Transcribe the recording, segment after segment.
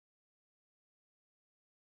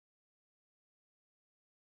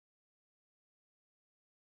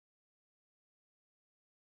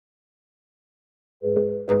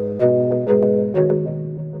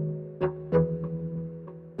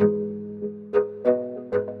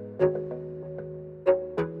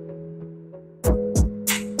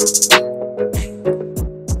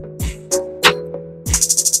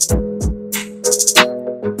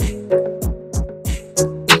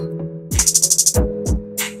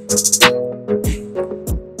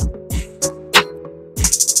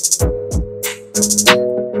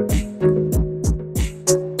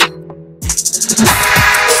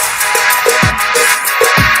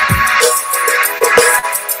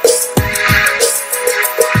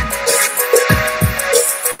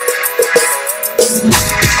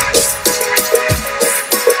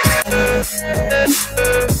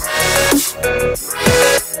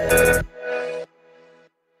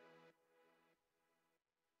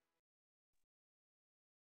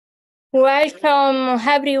Welcome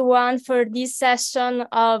everyone for this session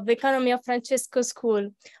of Economy of Francesco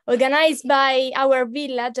School, organized by our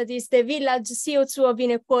village, that is the village CO2 of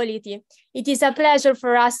Inequality. It is a pleasure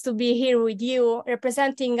for us to be here with you,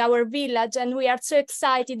 representing our village, and we are so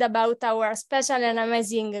excited about our special and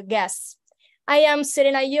amazing guests. I am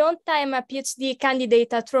Serena Ionta. I'm a PhD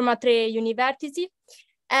candidate at Roma Tre University,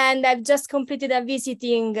 and I've just completed a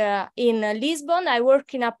visiting in Lisbon. I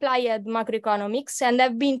work in applied macroeconomics, and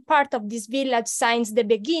I've been part of this village since the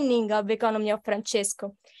beginning of Economy of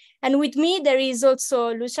Francesco. And with me, there is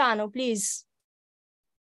also Luciano, please.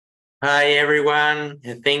 Hi, everyone.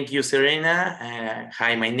 Thank you, Serena.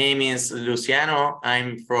 Hi, my name is Luciano.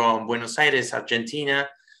 I'm from Buenos Aires, Argentina,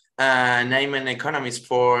 and I'm an economist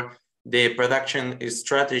for the production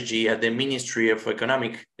strategy at the Ministry of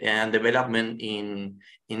Economic and Development in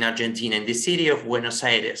Argentina, in the city of Buenos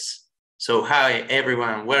Aires. So hi,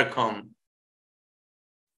 everyone, welcome.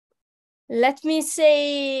 Let me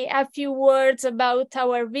say a few words about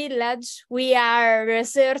our village. We are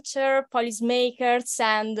researchers, policymakers,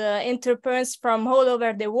 and entrepreneurs from all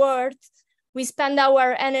over the world. We spend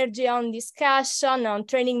our energy on discussion, on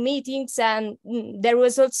training meetings, and there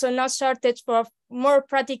was also no shortage for more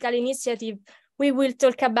practical initiative we will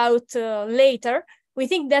talk about later. We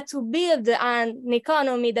think that to build an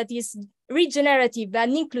economy that is regenerative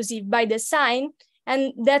and inclusive by design,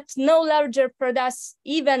 and that no larger produce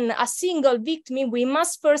even a single victim, we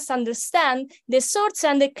must first understand the source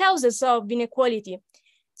and the causes of inequality.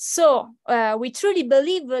 So we truly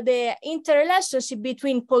believe the interrelationship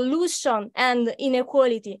between pollution and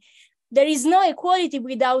inequality. There is no equality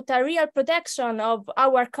without a real protection of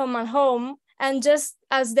our common home, and just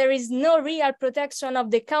as there is no real protection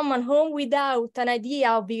of the common home without an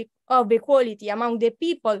idea of equality among the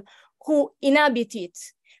people who inhabit it.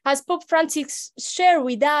 As Pope Francis shared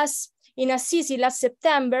with us in Assisi last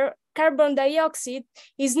September, carbon dioxide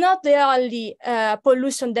is not the only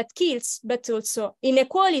pollution that kills, but also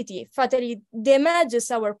inequality fatally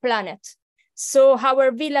damages our planet. So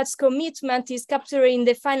our village commitment is captured in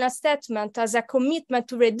the final statement as a commitment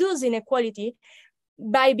to reduce inequality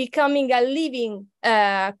by becoming a living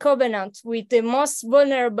covenant with the most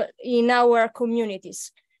vulnerable in our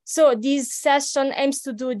communities. So this session aims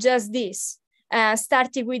to do just this,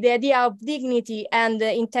 starting with the idea of dignity and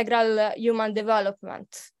integral human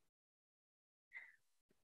development.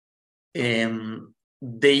 The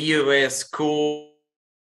US school.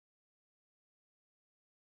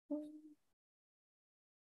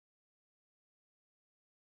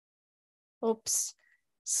 Oops.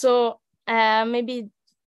 So maybe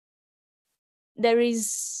there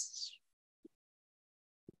is.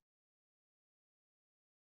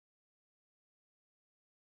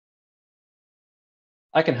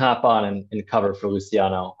 I can hop on and cover for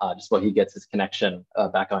Luciano just while he gets his connection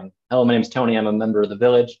back on. Hello, my name is Tony. I'm a member of the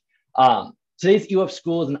village. Today's UF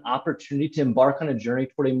School is an opportunity to embark on a journey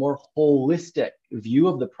toward a more holistic view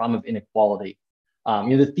of the problem of inequality.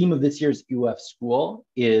 The theme of this year's UF School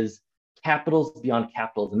is capitals beyond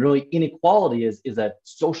capitals. And really, inequality is a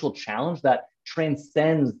social challenge that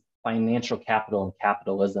transcends financial capital and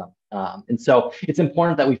capitalism. And so it's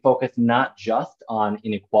important that we focus not just on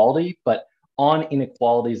inequality, but on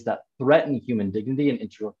inequalities that threaten human dignity and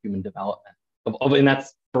integral human development. And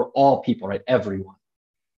that's for all people, right? Everyone.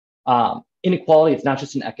 Inequality, it's not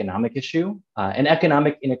just an economic issue, and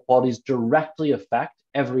economic inequalities directly affect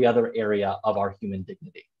every other area of our human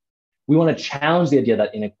dignity. We want to challenge the idea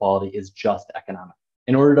that inequality is just economic.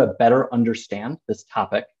 In order to better understand this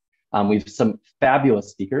topic, we have some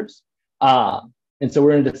fabulous speakers. And so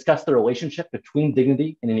we're going to discuss the relationship between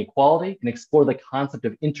dignity and inequality and explore the concept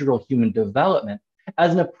of integral human development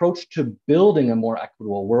as an approach to building a more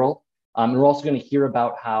equitable world. And we're also going to hear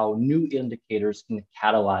about how new indicators can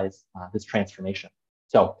catalyze this transformation.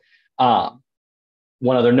 So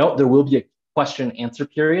one other note, there will be a question and answer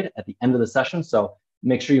period at the end of the session. So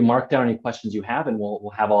make sure you mark down any questions you have, and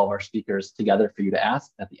we'll have all of our speakers together for you to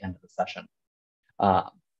ask at the end of the session.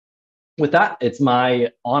 With that, it's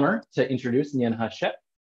my honor to introduce Nien-Ha Shep.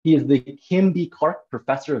 He is the Kim B. Clark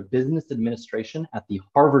Professor of Business Administration at the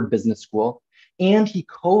Harvard Business School, and he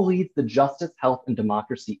co-leads the Justice, Health, and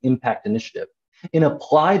Democracy Impact Initiative, an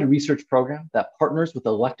applied research program that partners with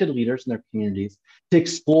elected leaders in their communities to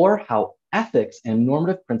explore how ethics and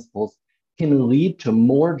normative principles can lead to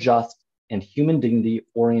more just and human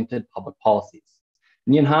dignity-oriented public policies.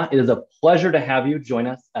 Nien-Ha, it is a pleasure to have you join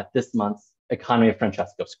us at this month's Economy of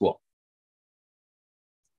Francesco School.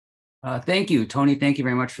 Thank you, Tony. Thank you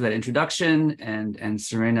very much for that introduction. And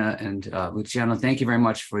Serena and Luciano, thank you very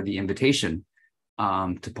much for the invitation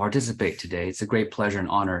to participate today. It's a great pleasure and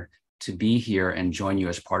honor to be here and join you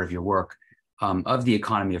as part of your work of the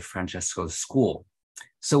Economy of Francesco School.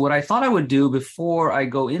 So what I thought I would do before I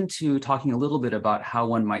go into talking a little bit about how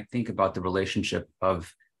one might think about the relationship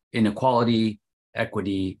of inequality,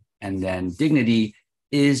 equity, and then dignity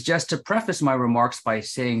is just to preface my remarks by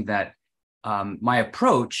saying that my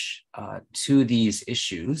approach to these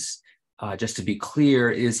issues, just to be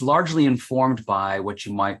clear, is largely informed by what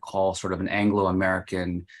you might call sort of an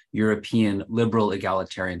Anglo-American, European, liberal,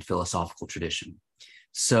 egalitarian philosophical tradition.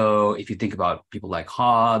 So if you think about people like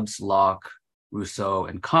Hobbes, Locke, Rousseau,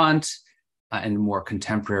 and Kant, and more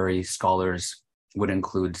contemporary scholars would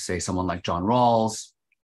include, say, someone like John Rawls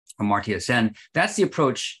or Amartya Sen, that's the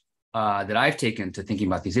approach that I've taken to thinking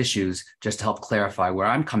about these issues, just to help clarify where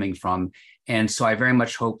I'm coming from. And so I very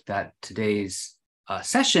much hope that today's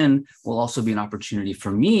session will also be an opportunity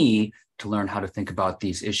for me to learn how to think about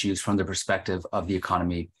these issues from the perspective of the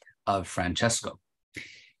Economy of Francesco.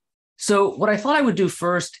 So what I thought I would do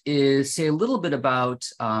first is say a little bit about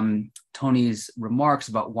Tony's remarks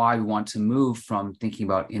about why we want to move from thinking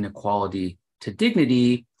about inequality to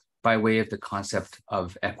dignity by way of the concept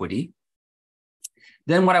of equity.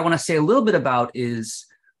 Then what I want to say a little bit about is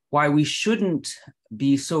why we shouldn't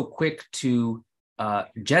be so quick to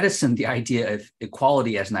jettison the idea of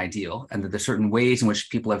equality as an ideal, and that there's certain ways in which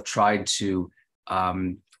people have tried to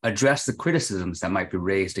address the criticisms that might be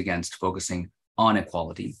raised against focusing on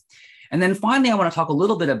equality. And then finally, I want to talk a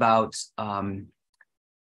little bit about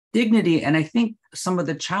dignity, and I think some of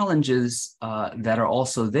the challenges that are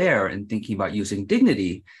also there in thinking about using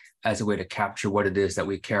dignity as a way to capture what it is that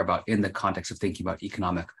we care about in the context of thinking about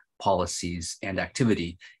economic policies and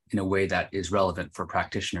activity in a way that is relevant for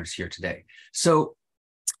practitioners here today. So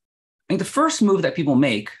I think the first move that people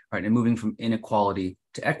make, right, in moving from inequality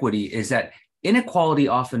to equity is that inequality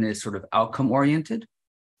often is sort of outcome-oriented.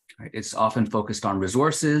 Right? It's often focused on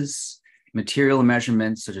resources, material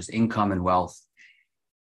measurements such as income and wealth.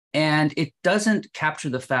 And it doesn't capture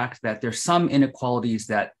the fact that there's some inequalities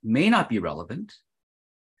that may not be relevant,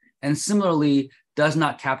 and similarly does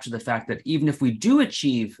not capture the fact that even if we do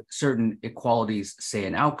achieve certain equalities, say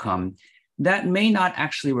an outcome, that may not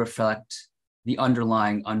actually reflect the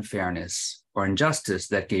underlying unfairness or injustice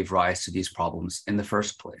that gave rise to these problems in the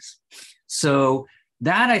first place. So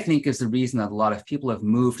that, I think, is the reason that a lot of people have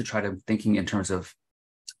moved to try to thinking in terms of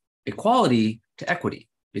equality to equity,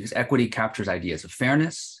 because equity captures ideas of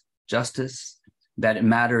fairness, justice, that it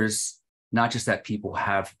matters not just that people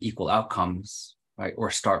have equal outcomes, right,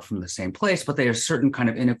 or start from the same place, but there are certain kind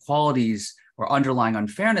of inequalities or underlying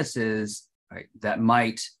unfairnesses, right, that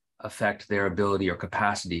might affect their ability or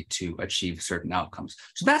capacity to achieve certain outcomes.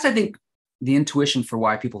 So that's, I think, the intuition for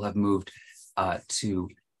why people have moved to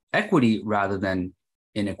equity rather than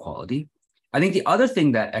inequality. I think the other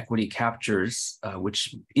thing that equity captures,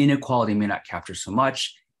 which inequality may not capture so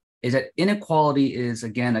much, is that inequality is,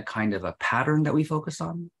 again, a kind of a pattern that we focus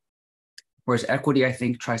on. Whereas equity, I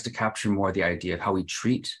think, tries to capture more the idea of how we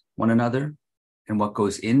treat one another and what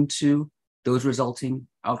goes into those resulting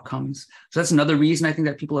outcomes. So that's another reason I think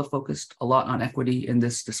that people have focused a lot on equity in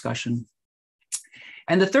this discussion.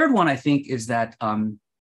 And the third one, I think, is that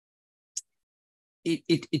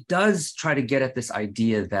it does try to get at this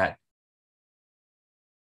idea that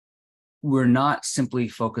we're not simply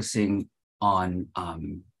focusing on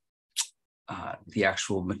the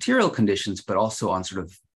actual material conditions, but also on sort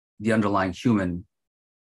of the underlying human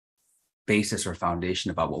basis or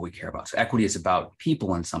foundation about what we care about. So equity is about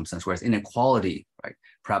people in some sense, whereas inequality, right,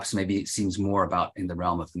 perhaps maybe it seems more about in the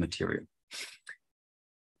realm of the material.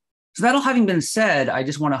 So that all having been said, I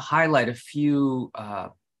just want to highlight a few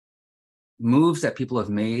moves that people have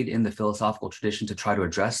made in the philosophical tradition to try to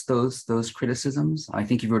address those criticisms. I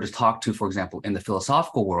think if you were to talk to, for example, in the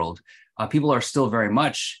philosophical world, people are still very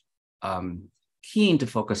much keen to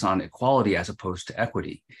focus on equality as opposed to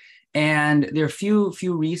equity. And there are few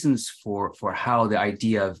reasons for how the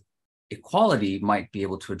idea of equality might be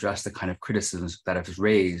able to address the kind of criticisms that have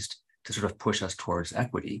raised to sort of push us towards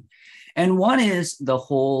equity. And one is the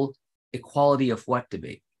whole equality of what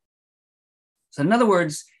debate. So in other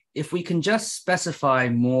words, if we can just specify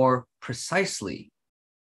more precisely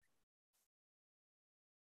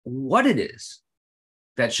what it is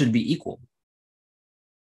that should be equal,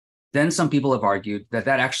 then some people have argued that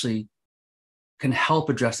that actually can help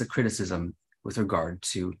address the criticism with regard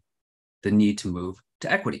to the need to move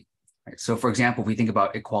to equity. Right? So for example, if we think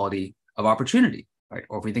about equality of opportunity, right?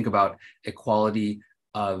 Or if we think about equality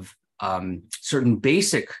of certain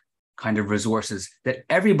basic kind of resources that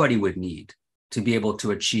everybody would need to be able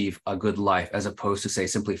to achieve a good life, as opposed to, say,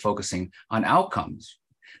 simply focusing on outcomes.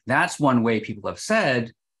 That's one way people have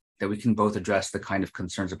said that we can both address the kind of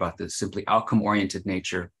concerns about the simply outcome-oriented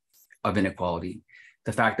nature of inequality,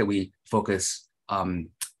 the fact that we focus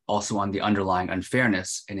also on the underlying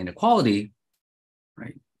unfairness and inequality,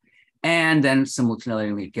 right? And then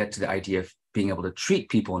simultaneously get to the idea of being able to treat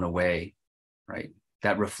people in a way, right,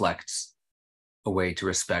 that reflects a way to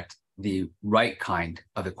respect the right kind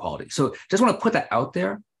of equality. So just want to put that out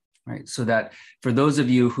there, right? So that for those of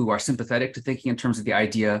you who are sympathetic to thinking in terms of the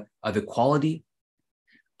idea of equality,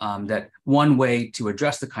 that one way to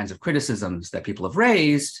address the kinds of criticisms that people have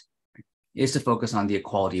raised is to focus on the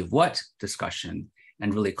equality of what discussion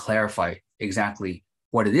and really clarify exactly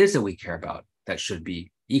what it is that we care about that should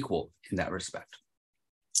be equal in that respect.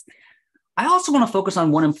 I also want to focus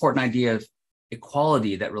on one important idea of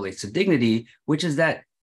equality that relates to dignity, which is that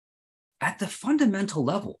at the fundamental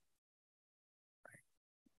level,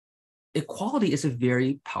 equality is a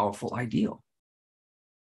very powerful ideal.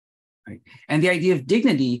 Right? And the idea of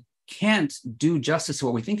dignity can't do justice to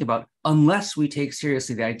what we think about unless we take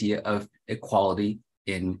seriously the idea of equality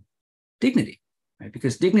in dignity, right?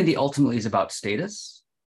 Because dignity ultimately is about status,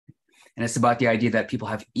 and it's about the idea that people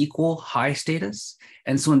have equal high status.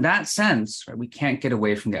 And so in that sense, right, we can't get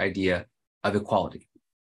away from the idea of equality.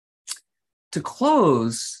 To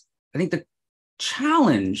close, I think the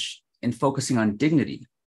challenge in focusing on dignity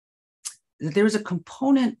is that there is a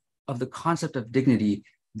component of the concept of dignity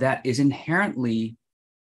that is inherently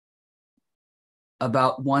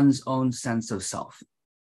about one's own sense of self.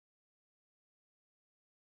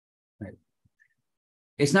 Right?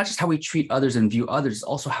 It's not just how we treat others and view others, it's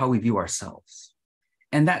also how we view ourselves.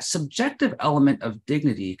 And that subjective element of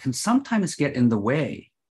dignity can sometimes get in the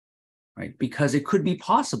way, right? Because it could be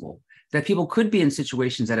possible that people could be in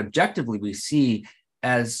situations that objectively we see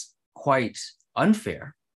as quite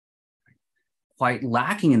unfair, quite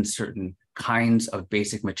lacking in certain kinds of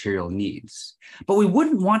basic material needs. But we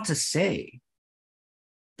wouldn't want to say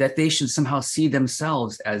that they should somehow see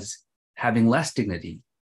themselves as having less dignity,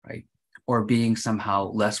 right? Or being somehow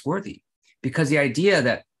less worthy. Because the idea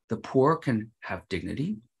that the poor can have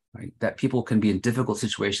dignity, right? That people can be in difficult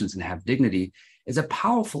situations and have dignity is a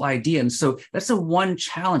powerful idea. And so that's the one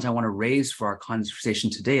challenge I want to raise for our conversation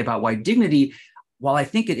today about why dignity, while I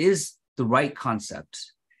think it is the right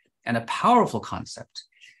concept and a powerful concept,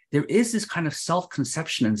 there is this kind of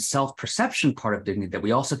self-conception and self-perception part of dignity that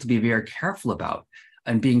we also have to be very careful about,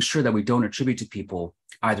 and being sure that we don't attribute to people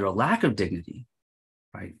either a lack of dignity,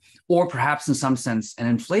 right? Or perhaps in some sense, an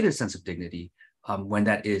inflated sense of dignity when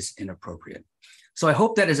that is inappropriate. So I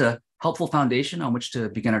hope that is a helpful foundation on which to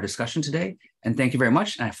begin our discussion today. And thank you very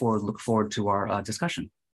much. And I look forward to our discussion.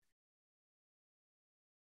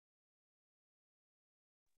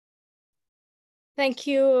 Thank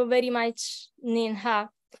you very much, Ninha.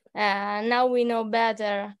 Now we know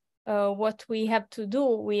better what we have to do.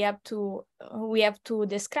 We have to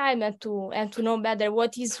describe and to know better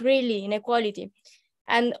what is really inequality.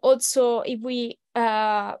 And also, if we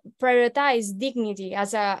prioritize dignity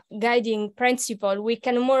as a guiding principle, we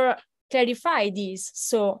can more clarify this.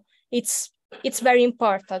 So it's very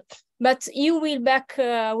important. But you will be back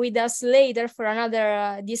with us later for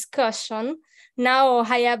another discussion. Now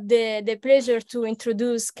I have the pleasure to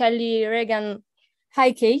introduce Kelly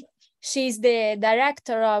Regan-Heike. She's the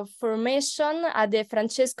Director of Formation at the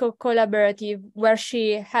Francesco Collaborative, where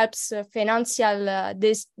she helps financial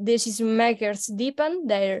decision makers deepen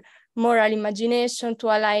their moral imagination to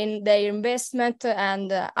align their investment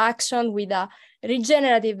and action with a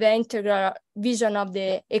regenerative and integral vision of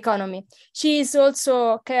the economy. She is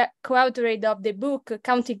also co-author of the book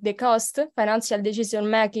Counting the Cost, Financial Decision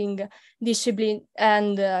Making, Discipline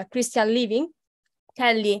and Christian Living.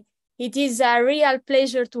 Kelly, it is a real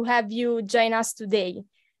pleasure to have you join us today.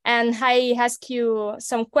 And I ask you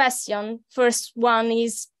some questions. First one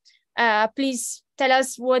is, please tell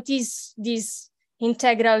us what is this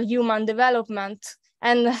integral human development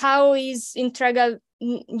And how is integral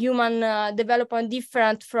human development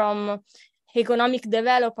different from economic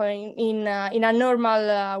development in a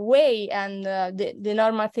normal way, and the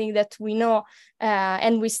normal thing that we know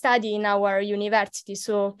and we study in our university?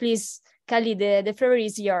 So please, Kelly, the floor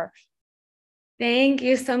is yours. Thank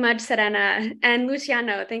you so much, Serena. And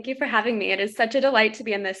Luciano, thank you for having me. It is such a delight to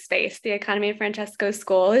be in this space. The Economy of Francesco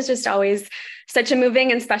School is just always such a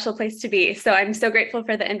moving and special place to be. So I'm so grateful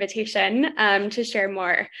for the invitation to share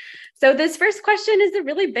more. So this first question is a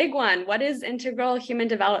really big one. What is integral human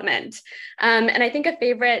development? And I think a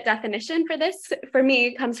favorite definition for this, for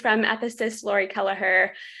me, comes from ethicist Lori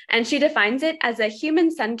Kelleher. And she defines it as a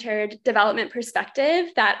human-centered development perspective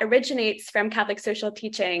that originates from Catholic social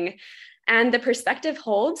teaching. And the perspective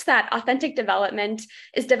holds that authentic development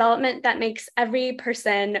is development that makes every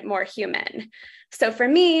person more human. So for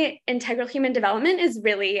me, integral human development is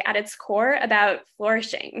really at its core about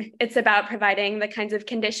flourishing. It's about providing the kinds of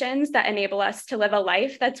conditions that enable us to live a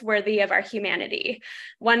life that's worthy of our humanity,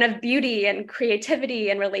 one of beauty and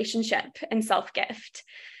creativity and relationship and self-gift.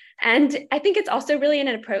 And I think it's also really an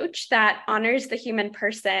approach that honors the human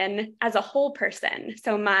person as a whole person,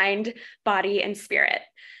 so mind, body, and spirit.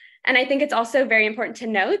 And I think it's also very important to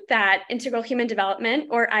note that integral human development,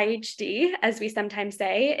 or IHD, as we sometimes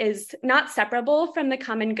say, is not separable from the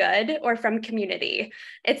common good or from community.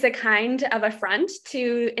 It's a kind of affront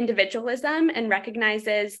to individualism and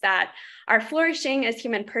recognizes that our flourishing as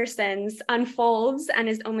human persons unfolds and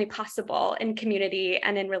is only possible in community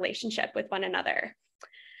and in relationship with one another.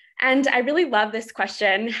 And I really love this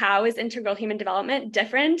question: how is integral human development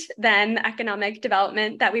different than economic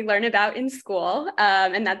development that we learn about in school?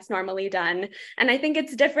 And that's normally done. And I think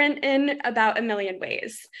it's different in about a million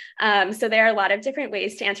ways. So there are a lot of different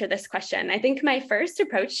ways to answer this question. I think my first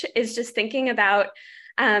approach is just thinking about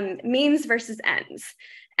means versus ends.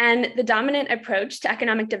 And the dominant approach to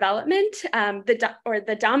economic development,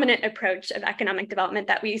 the dominant approach of economic development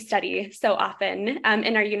that we study so often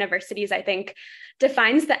in our universities, I think,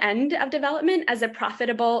 defines the end of development as a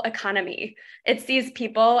profitable economy. It sees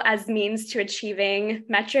people as means to achieving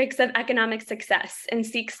metrics of economic success and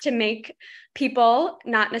seeks to make people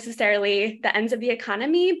not necessarily the ends of the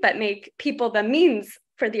economy, but make people the means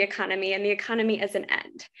for the economy and the economy as an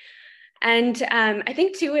end. And I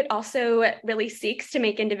think, too, it also really seeks to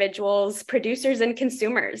make individuals producers and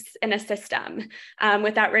consumers in a system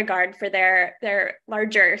without regard for their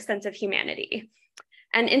larger sense of humanity.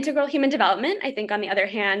 And integral human development, I think, on the other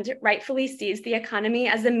hand, rightfully sees the economy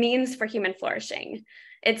as a means for human flourishing.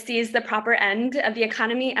 It sees the proper end of the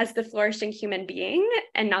economy as the flourishing human being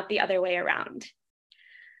and not the other way around.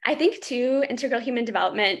 I think, too, integral human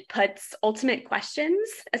development puts ultimate questions,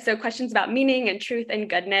 so questions about meaning and truth and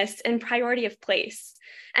goodness, in priority of place.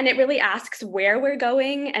 And it really asks where we're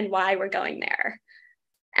going and why we're going there.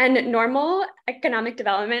 And normal economic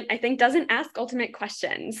development, I think, doesn't ask ultimate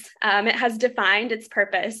questions. It has defined its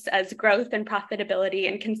purpose as growth and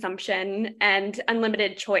profitability and consumption and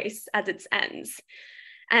unlimited choice as its ends.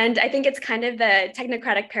 And I think it's kind of the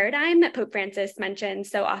technocratic paradigm that Pope Francis mentioned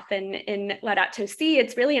so often in Laudato Si'.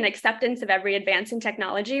 It's really an acceptance of every advance in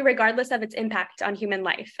technology, regardless of its impact on human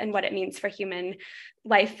life and what it means for human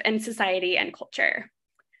life and society and culture.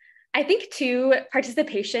 I think, too,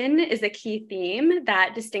 participation is a key theme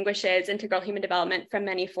that distinguishes integral human development from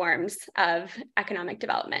many forms of economic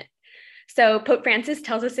development. So Pope Francis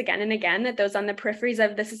tells us again and again that those on the peripheries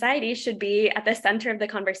of the society should be at the center of the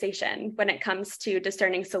conversation when it comes to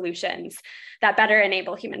discerning solutions that better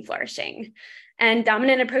enable human flourishing. And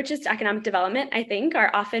dominant approaches to economic development, I think, are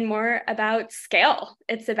often more about scale.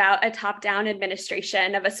 It's about a top-down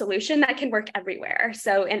administration of a solution that can work everywhere.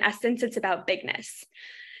 So in essence, it's about bigness.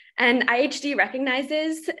 And IHD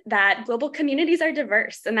recognizes that global communities are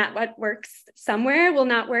diverse and that what works somewhere will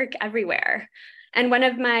not work everywhere. And one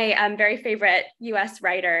of my very favorite US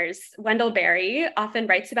writers, Wendell Berry, often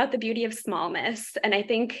writes about the beauty of smallness. And I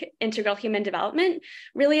think integral human development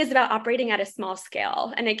really is about operating at a small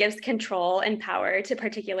scale, and it gives control and power to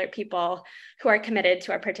particular people who are committed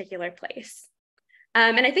to a particular place.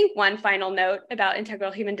 And I think one final note about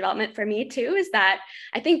integral human development for me, too, is that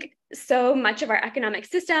I think so much of our economic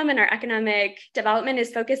system and our economic development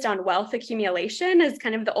is focused on wealth accumulation as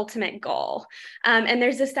kind of the ultimate goal. And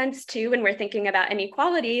there's a sense, too, when we're thinking about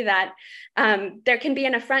inequality, that there can be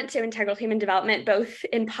an affront to integral human development, both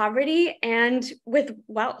in poverty and with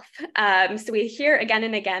wealth. So we hear again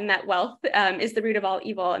and again that wealth is the root of all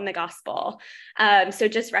evil in the gospel. So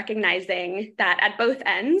just recognizing that at both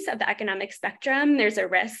ends of the economic spectrum, there's a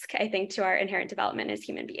risk, I think, to our inherent development as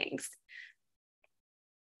human beings.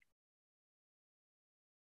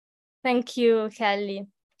 Thank you, Kelly.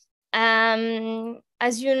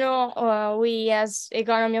 As you know, we as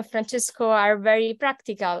Economy of Francesco are very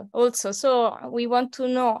practical also. So we want to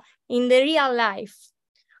know in the real life,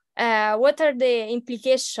 what are the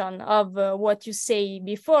implications of what you say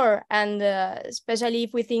before, and especially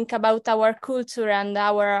if we think about our culture and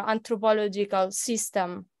our anthropological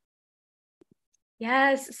system?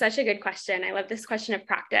 Yes, such a good question. I love this question of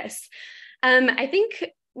practice. I think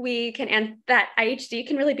we can, and that IHD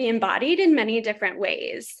can really be embodied in many different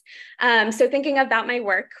ways. So thinking about my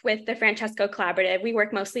work with the Francesco Collaborative, we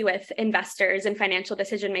work mostly with investors and financial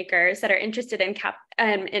decision makers that are interested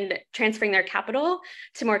in transferring their capital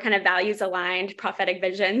to more kind of values-aligned prophetic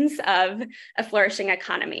visions of a flourishing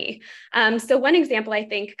economy. So one example I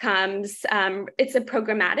think comes, it's a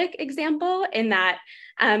programmatic example in that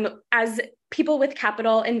as people with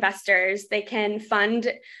capital, investors, they can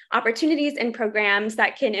fund opportunities and programs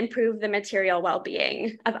that can improve the material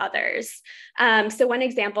well-being of others. So one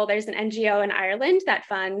example, there's an NGO in Ireland that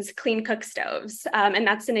funds clean cook stoves. And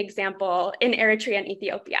that's an example in Eritrea and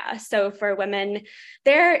Ethiopia. So for women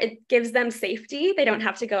there, it gives them safety. They don't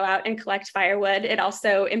have to go out and collect firewood. It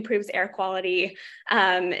also improves air quality.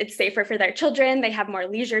 It's safer for their children. They have more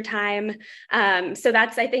leisure time. So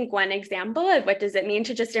that's, I think, one example of what does it mean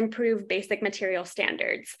to just improve basic material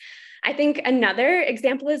standards. I think another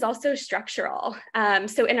example is also structural.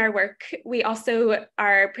 So in our work, we also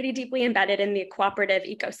are pretty deeply embedded in the cooperative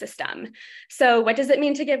ecosystem. So what does it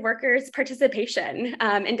mean to give workers participation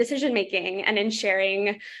in decision-making and in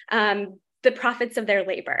sharing the profits of their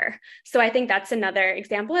labor? So I think that's another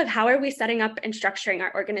example of how are we setting up and structuring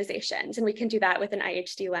our organizations, and we can do that with an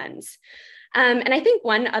IHD lens. And I think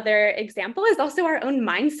one other example is also our own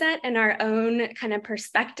mindset and our own kind of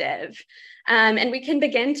perspective. And we can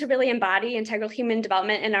begin to really embody integral human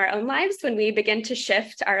development in our own lives when we begin to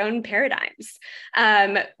shift our own paradigms.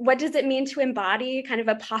 What does it mean to embody kind of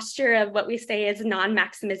a posture of what we say is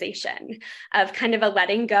non-maximization, of kind of a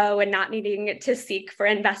letting go and not needing to seek for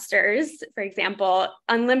investors, for example,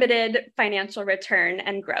 unlimited financial return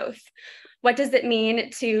and growth? What does it mean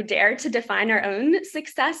to dare to define our own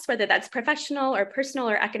success, whether that's professional or personal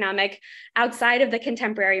or economic, outside of the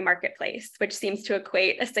contemporary marketplace, which seems to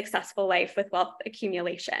equate a successful life with wealth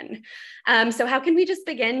accumulation? So how can we just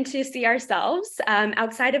begin to see ourselves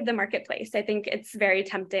outside of the marketplace? I think it's very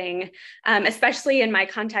tempting, especially in my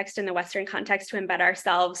context, in the Western context, to embed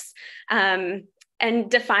ourselves and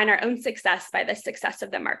define our own success by the success of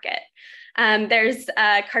the market. There's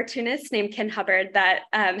a cartoonist named Ken Hubbard that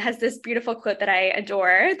has this beautiful quote that I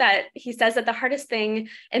adore, that he says that the hardest thing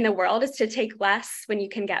in the world is to take less when you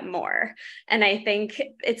can get more. And I think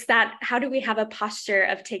it's that, how do we have a posture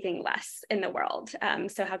of taking less in the world?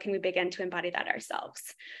 So how can we begin to embody that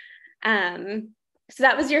ourselves? So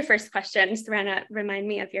that was your first question. Serena, remind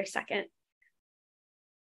me of your second.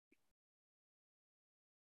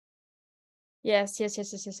 Yes.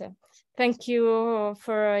 Thank you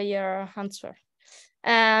for your answer.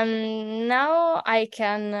 Now I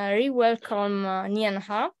can re-welcome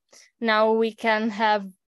Nianha. Now we can have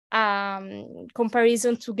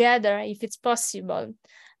comparison together if it's possible.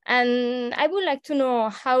 And I would like to know,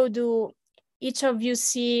 how do each of you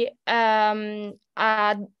see the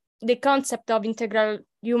concept of integral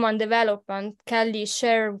human development, Kelly,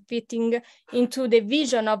 share fitting into the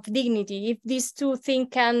vision of dignity? If these two things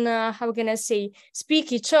can, how can I say,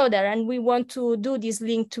 speak each other, and we want to do this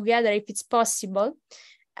link together if it's possible.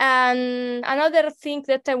 And another thing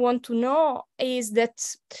that I want to know is that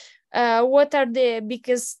what are the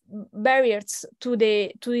biggest barriers to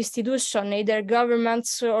the institution, either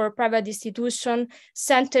governments or private institution,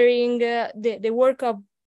 centering the work of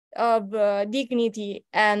dignity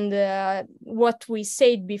and what we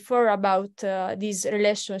said before about this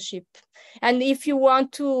relationship? And if you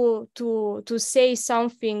want to say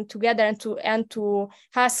something together and to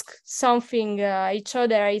ask something each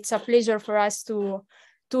other, it's a pleasure for us to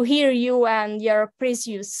hear you and your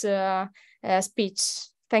precious speech.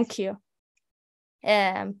 Thank you.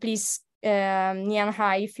 Please,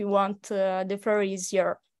 Nianha, if you want, the floor is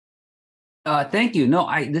yours. Thank you. No,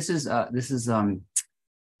 this is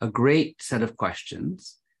a great set of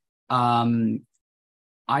questions.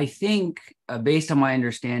 I think based on my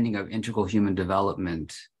understanding of integral human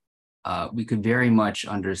development, we could very much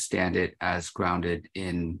understand it as grounded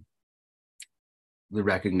in the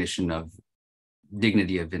recognition of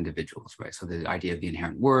dignity of individuals, right? So the idea of the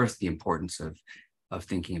inherent worth, the importance of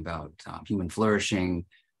thinking about human flourishing.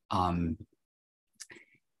 So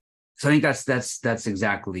I think that's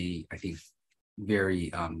exactly, I think,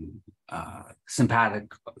 very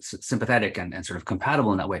sympathetic and sort of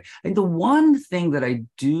compatible in that way. I think the one thing that I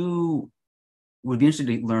would be interested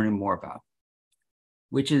in learning more about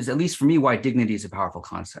which is, at least for me, why dignity is a powerful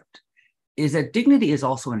concept, is that dignity is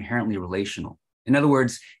also inherently relational. In other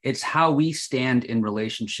words, it's how we stand in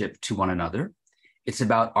relationship to one another. It's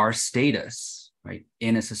about our status, right,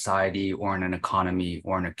 in a society or in an economy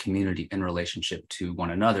or in a community in relationship to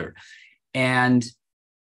one another. And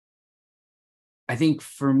I think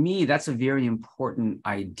for me, that's a very important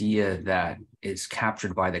idea that is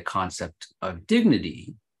captured by the concept of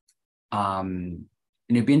dignity.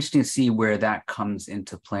 And it'd be interesting to see where that comes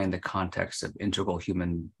into play in the context of integral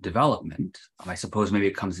human development. I suppose maybe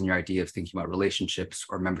it comes in your idea of thinking about relationships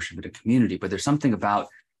or membership in a community, but there's something about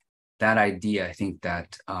that idea, I think,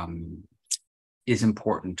 that is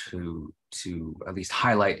important to at least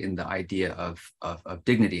highlight in the idea of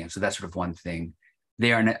dignity. And so that's sort of one thing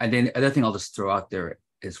there. And then the other thing I'll just throw out there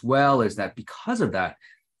as well is that because of that,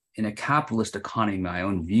 in a capitalist economy, my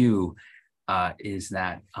own view is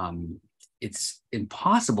that it's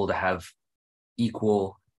impossible to have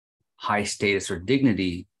equal high status or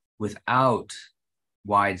dignity without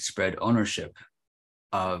widespread ownership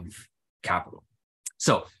of capital.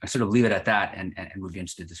 So I sort of leave it at that, and would be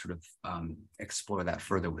interested to sort of explore that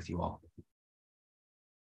further with you all.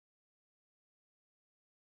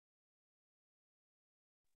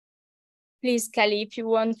 Please, Kelly, if you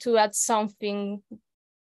want to add something.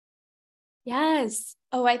 Yes.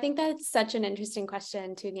 Oh, I think that's such an interesting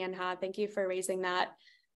question too, Nyanha. Thank you for raising that.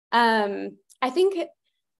 I think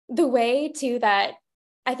the way too that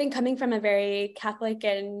I think coming from a very Catholic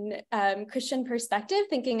and Christian perspective,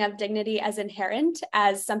 thinking of dignity as inherent,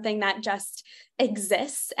 as something that just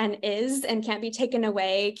exists and is and can't be taken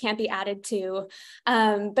away, can't be added to.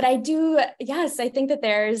 But I think that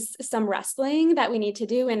there's some wrestling that we need to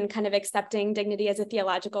do in kind of accepting dignity as a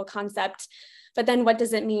theological concept. But then what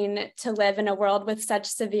does it mean to live in a world with such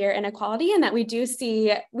severe inequality? And that we do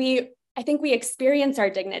see, I think we experience our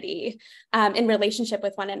dignity in relationship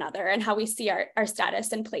with one another and how we see our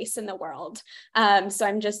status and place in the world. So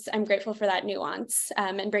I'm grateful for that nuance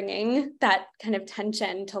and bringing that kind of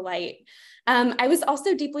tension to light. I was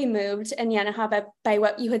also deeply moved, and Yanaha, by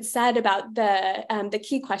what you had said about the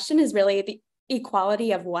key question is really the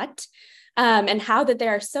equality of what? And how that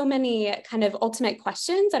there are so many kind of ultimate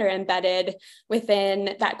questions that are embedded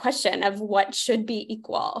within that question of what should be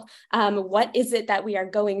equal. What is it that we are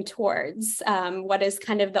going towards? What is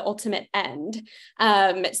kind of the ultimate end?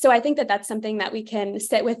 So I think that that's something that we can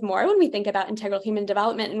sit with more when we think about integral human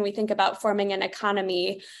development and we think about forming an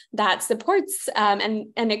economy that supports and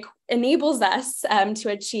it enables us to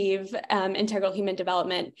achieve integral human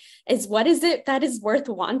development. Is what is it that is worth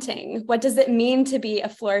wanting? What does it mean to be a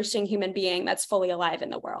flourishing human being that's fully alive in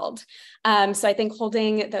the world? So I think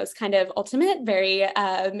holding those kind of ultimate, very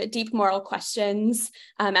deep moral questions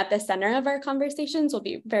at the center of our conversations will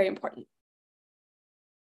be very important.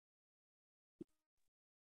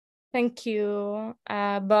 Thank you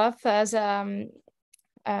both. As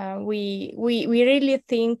we really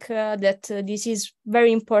think that this is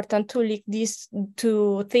very important to link these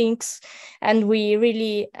two things, and we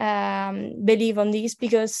really believe on this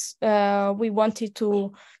because we wanted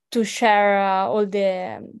to share all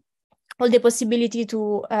the possibility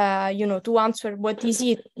to to answer what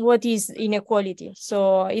is inequality.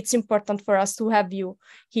 So it's important for us to have you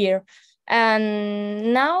here.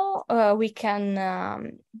 And now we can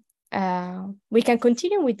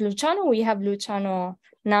continue with Luciano. We have Luciano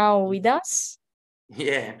now with us.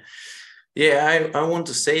 Yeah, I want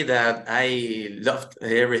to say that I loved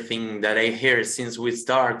everything that I heard since we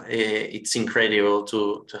start. It's incredible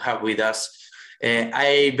to have with us.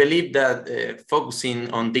 I believe that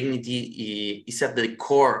focusing on dignity is at the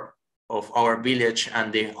core of our village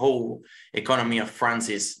and the whole economy of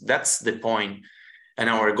France. That's the point and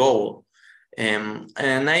our goal. And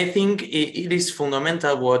I think it is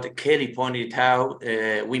fundamental what Kelly pointed out.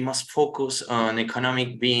 We must focus on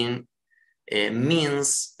economic being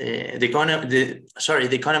means the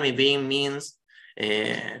economy being means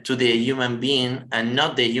to the human being, and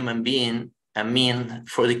not the human being a mean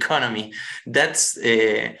for the economy. That's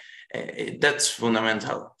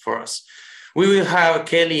fundamental for us. We will have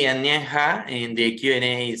Kelly and Nyanha in the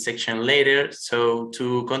Q&A section later. So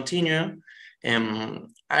to continue,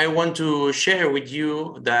 I want to share with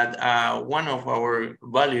you that one of our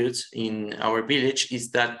values in our village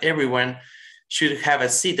is that everyone should have a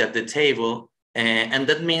seat at the table. And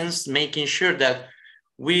that means making sure that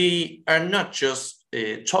we are not just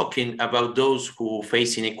talking about those who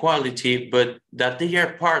face inequality, but that they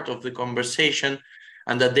are part of the conversation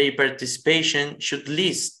and that their participation should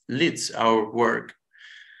lead our work.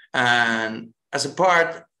 And as a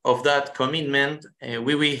part of that commitment,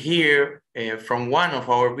 we will hear from one of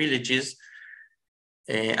our villages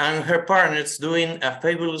and her partners doing a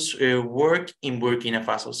fabulous work in Burkina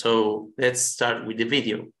Faso. So let's start with the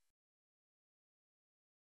video.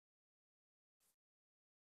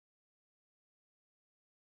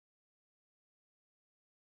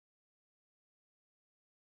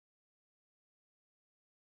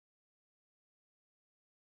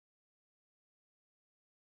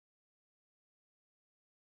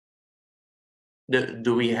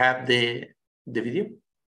 Do we have the video?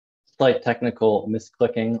 Slight technical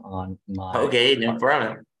misclicking on my Okay, no part.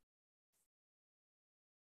 problem.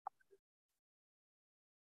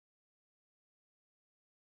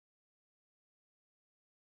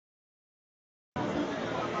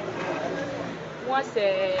 Moi,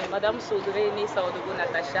 c'est Madame Saudré Saodogo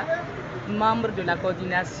Natacha, membre de la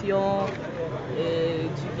coordination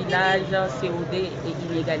du village COD et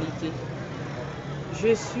Inégalité.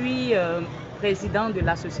 Je suis président de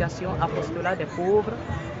l'association Apostolat des pauvres,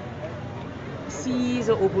 sise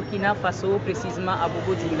au Burkina Faso, précisément à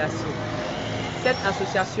Bobo-Dioulasso. Cette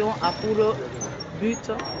association a pour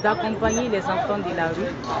but d'accompagner les enfants de la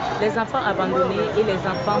rue, les enfants abandonnés et les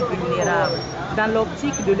enfants vulnérables, dans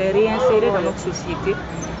l'optique de les réinsérer dans notre société.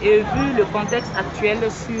 Et vu le contexte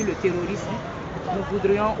actuel sur le terrorisme, nous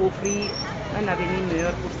voudrions offrir un avenir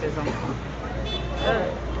meilleur pour ces enfants.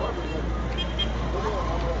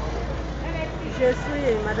 Je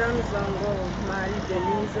suis Madame Zango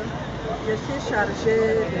Marie-Denise. Je suis chargée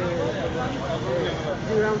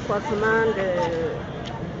du renforcement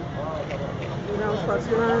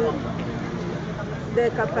des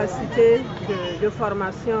capacités de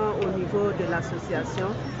formation au niveau de l'association.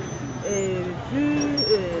 Et vu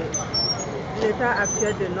l'état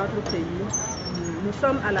actuel de notre pays, nous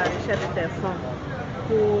sommes à la recherche des fonds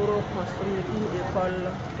pour construire une école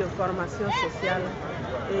de formation sociale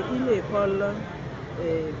et une école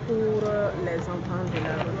pour les enfants de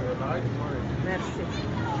la rue. Merci.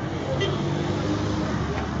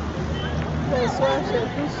 Bonsoir à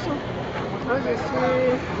tous. Moi, je suis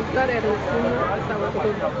Victor Erosine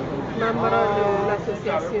membre de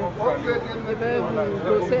l'association. Je vais vous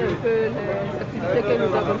brosser un peu les activités que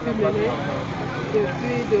nous avons pu mener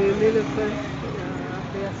depuis 2020 à la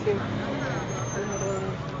création.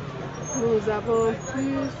 Nous avons pu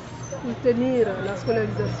soutenir la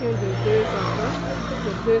scolarisation de 2 enfants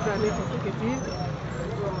de 2 années consécutives.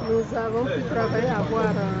 Nous avons pu travailler à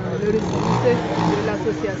voir le résultat de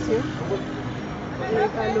l'association.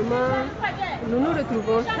 Également, nous nous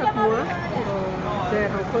retrouvons chaque mois pour des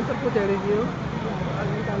rencontres, pour des réunions,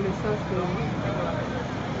 dans le sens de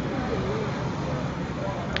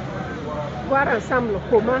voir ensemble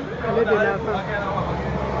comment aller de l'avant.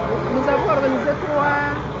 Nous avons organisé 3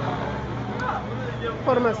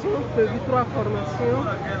 formations, prévu 3 formations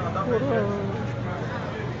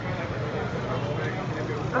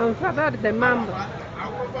en faveur des membres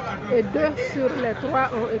et 2 sur les 3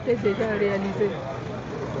 ont été déjà réalisées.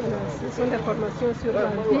 Ce sont des formations sur la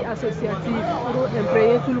vie associative pour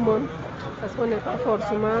imprégner tout le monde parce qu'on n'est pas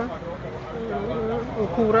forcément au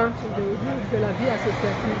courant de la vie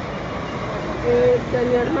associative. Et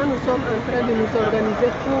dernièrement, nous sommes en train de nous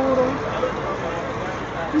organiser pour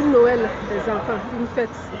une Noël des enfants, une fête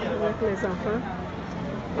avec les enfants.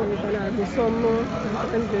 Et voilà, nous sommes en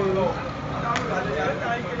train de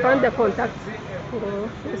prendre des contacts pour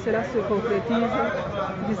que cela se concrétise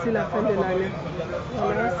d'ici la fin de l'année.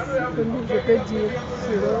 Voilà ce que je peux dire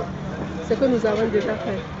sur ce que nous avons déjà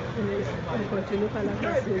fait. Et on continue par la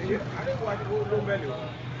grâce de Dieu.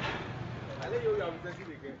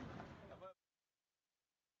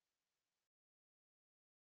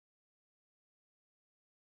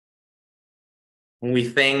 We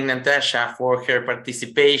thank Natasha for her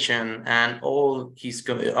participation and all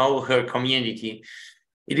her community.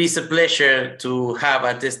 It is a pleasure to have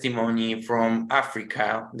a testimony from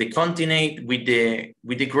Africa, the continent with the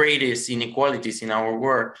greatest inequalities in our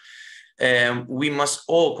world. We must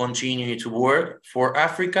all continue to work for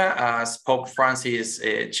Africa, as Pope Francis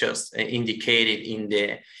just indicated in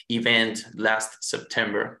the event last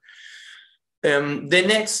September. In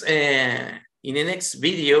the next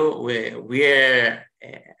video, we are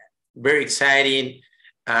very excited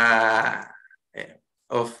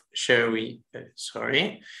of sharing.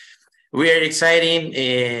 We are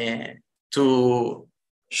excited to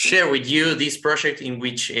share with you this project in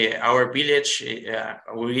which our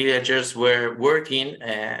villagers were working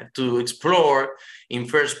to explore in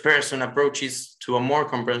first-person approaches to a more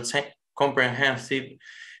comprehensive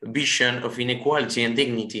vision of inequality and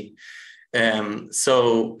dignity.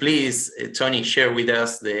 So please, Tony, share with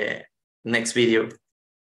us the next video.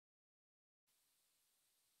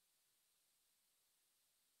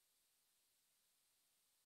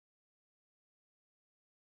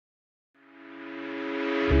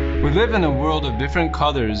 We live in a world of different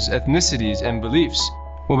colors, ethnicities, and beliefs.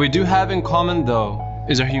 What we do have in common, though,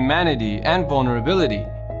 is our humanity and vulnerability.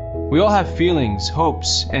 We all have feelings,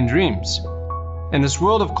 hopes, and dreams. In this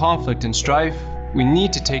world of conflict and strife, we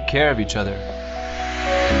need to take care of each other.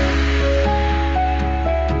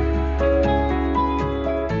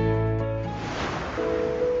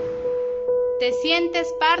 ¿Te sientes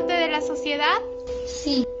parte de la sociedad?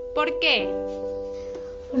 Sí. ¿Por qué?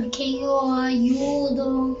 Porque yo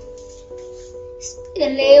ayudo,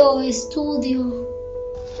 leo, estudio,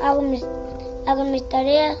 hago mis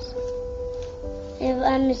tareas, me voy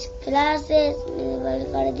a mis clases, me voy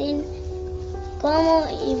al jardín, como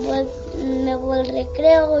y me voy al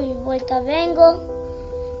recreo y vuelta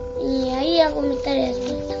vengo y ahí hago mis tareas.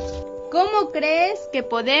 ¿Cómo crees que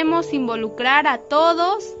podemos involucrar a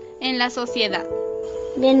todos en la sociedad?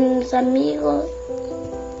 Vienen mis amigos,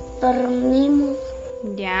 nos reunimos.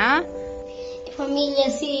 ¿Ya? Familia,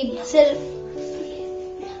 sí, hacer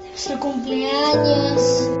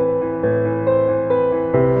cumpleaños.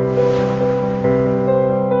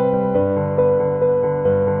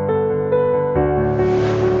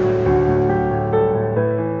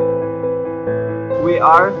 We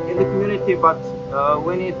are in the community, but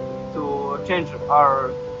we need to change our,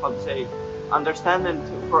 how to say, understanding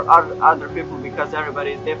for other people, because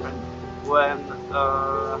everybody is different. When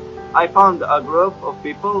I found a group of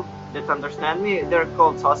people that understand me, they're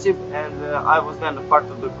called SOSIB, and I was then a part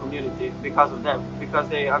of the community because of them, because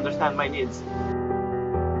they understand my needs.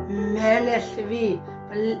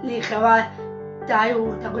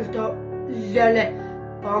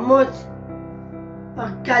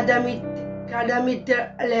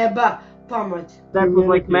 That was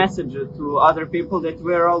like message to other people that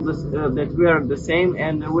we're all that we are the same,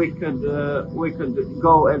 and we could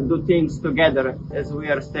go and do things together as we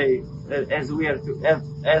are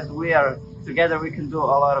together. We can do a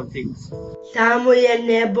lot of things.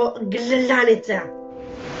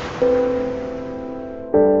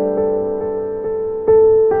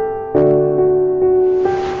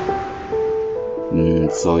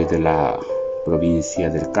 Soy de la provincia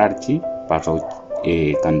del Carchi,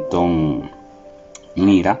 Cantón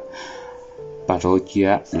Mira,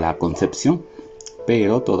 parroquia La Concepción,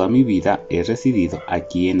 pero toda mi vida he residido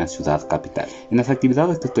aquí en la ciudad capital. En las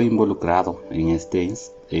actividades que estoy involucrado en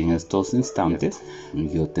estos instantes,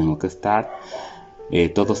 yo tengo que estar.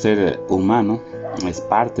 Todo ser humano es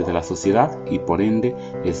parte de la sociedad y por ende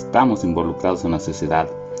estamos involucrados en la sociedad.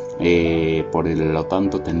 Por lo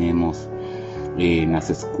tanto tenemos en las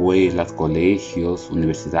escuelas, colegios,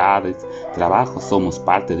 universidades, trabajos, somos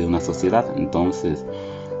parte de una sociedad. Entonces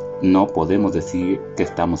no podemos decir que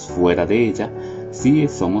estamos fuera de ella si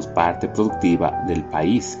somos parte productiva del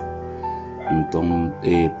país.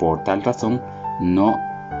 Entonces, por tal razón,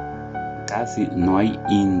 casi no hay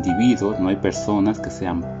individuos, no hay personas que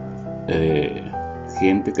sean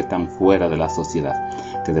gente que están fuera de la sociedad.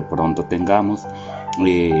 Que de pronto tengamos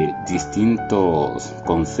distintos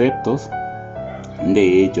conceptos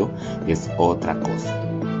de ello es otra cosa.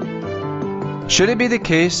 Should it be the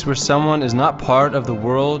case where someone is not part of the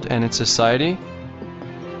world and its society?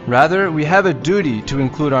 Rather, we have a duty to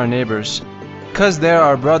include our neighbors, because they are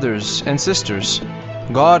our brothers and sisters.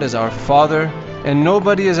 God is our Father, and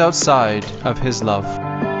nobody is outside of His love.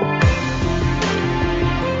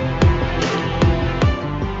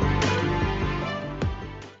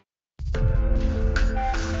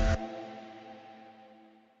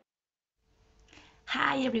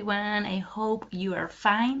 Hi everyone, I hope you are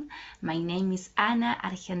fine. My name is Ana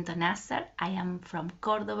Argento Nasser. I am from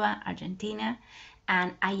Córdoba, Argentina,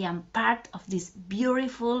 and I am part of this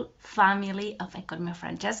beautiful family of Economia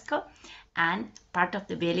Francesco and part of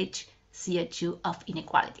the village CO2 of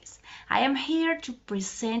Inequalities. I am here to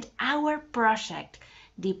present our project,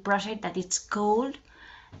 the project that is called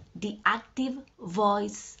the Active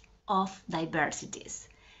Voice of Diversities.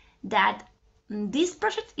 This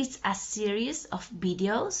project is a series of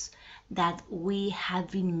videos that we have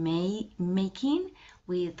been making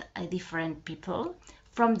with different people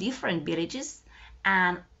from different villages,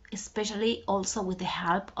 and especially also with the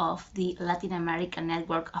help of the Latin American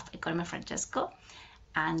Network of Economia Francesco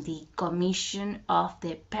and the Commission of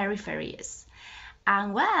the Peripheries.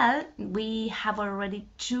 And well, we have already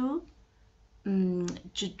two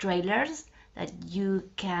trailers that you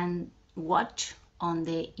can watch on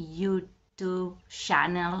the YouTube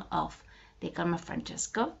channel of the Economia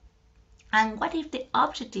Francesco. And what is the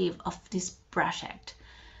objective of this project?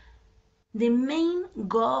 The main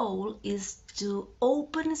goal is to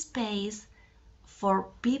open space for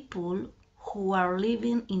people who are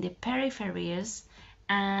living in the peripheries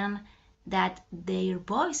and that their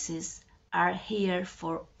voices are here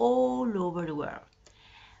for all over the world.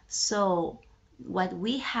 So what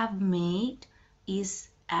we have made is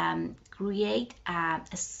create a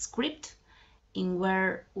script in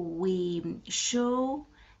where we show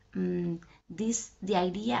the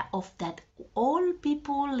idea of that all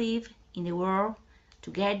people live in the world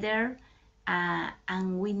together,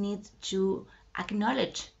 and we need to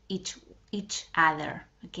acknowledge each other,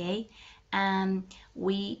 okay? And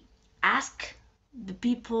we ask the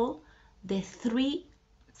people the three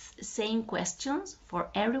same questions for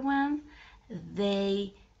everyone.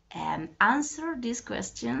 They answer these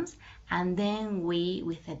questions, and then we,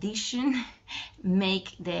 with addition,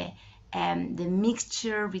 make the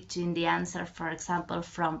mixture between the answer, for example,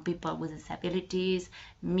 from people with disabilities,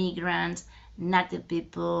 migrants, native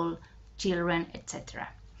people, children, etc.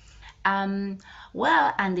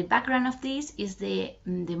 Well, and the background of this is the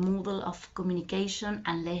model of communication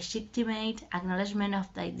and legitimate acknowledgement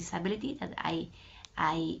of the disability that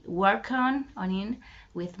I work on it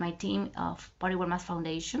with my team of Polyworld Math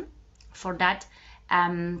Foundation. For that,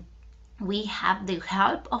 we have the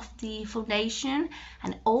help of the foundation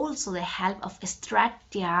and also the help of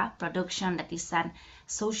Stratia Production, that is a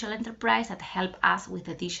social enterprise that help us with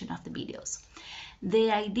the edition of the videos.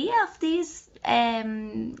 The idea of this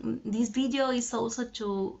video is also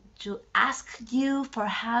to ask you for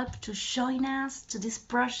help to join us to this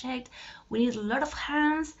project. We need a lot of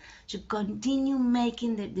hands to continue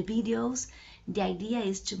making the videos. The idea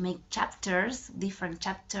is to make chapters, different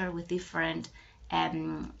chapters with different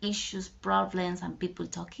issues, problems, and people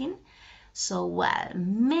talking. So, well,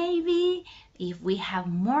 maybe if we have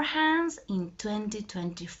more hands in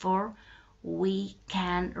 2024, we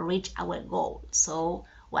can reach our goal. So,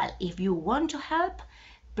 well, if you want to help,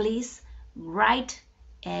 please write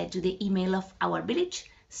to the email of our village,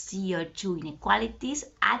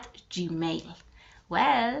 co2inequalities@gmail.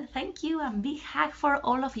 Well, thank you, and big hug for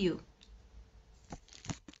all of you.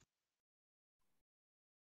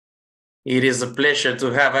 It is a pleasure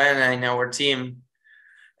to have Anna in our team.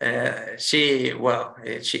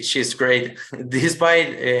 She's great.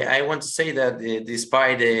 Despite, I want to say that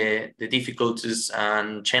despite the difficulties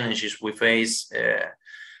and challenges we face,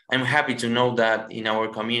 I'm happy to know that in our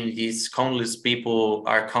communities, countless people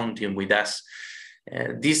are counting with us.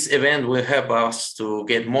 This event will help us to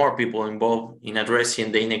get more people involved in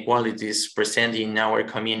addressing the inequalities present in our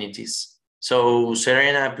communities. So,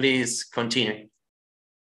 Serena, please continue.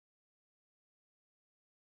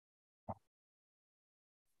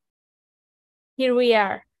 Here we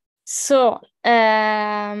are. So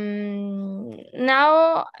now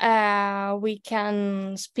we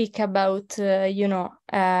can speak about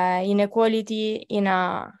inequality in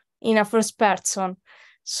a first person.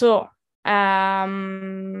 So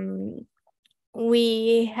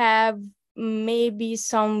we have maybe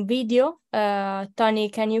some video. Tony,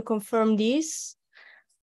 can you confirm this?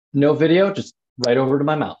 No video, just right over to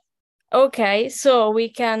my mouth. Okay, so we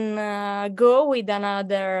can go with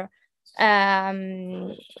another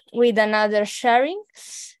sharing.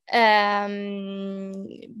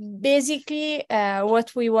 Basically,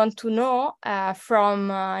 what we want to know from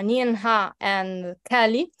Nian-Ha and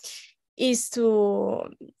Kelly is to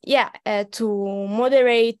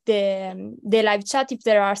moderate the live chat if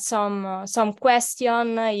there are some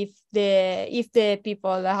question, if the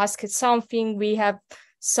people ask something. We have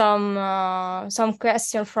some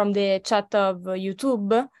question from the chat of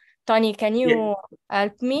YouTube. Tony, can you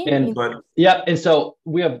help me? And so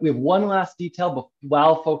we have one last detail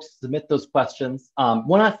while folks submit those questions.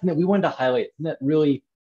 One last thing that we wanted to highlight that really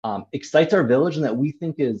excites our village and that we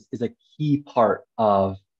think is a key part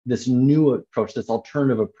of this new approach, this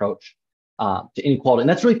alternative approach to inequality. And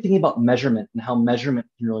that's really thinking about measurement and how measurement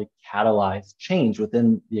can really catalyze change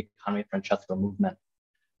within the Economy Francesco movement.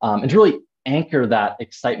 And to really anchor that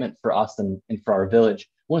excitement for us and for our village,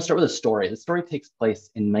 I want to start with a story. The story takes place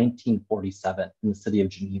in 1947 in the city of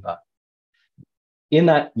Geneva. In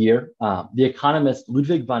that year, the economist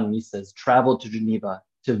Ludwig von Mises traveled to Geneva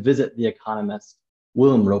to visit the economist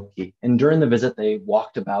Wilhelm Röpke. And during the visit, they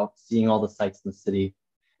walked about, seeing all the sights in the city,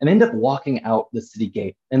 and ended up walking out the city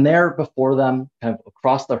gate. And there before them, kind of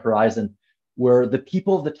across the horizon, were the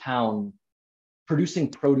people of the town producing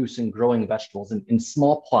produce and growing vegetables in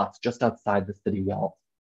small plots just outside the city walls.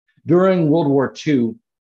 During World War II,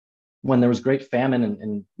 when there was great famine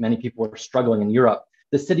and many people were struggling in Europe,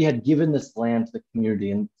 the city had given this land to the community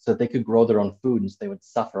and so that they could grow their own food and so they would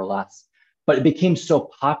suffer less. But it became so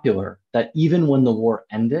popular that even when the war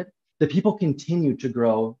ended, the people continued to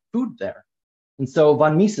grow food there. And so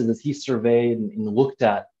von Mises, as he surveyed and looked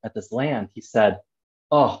at this land, he said,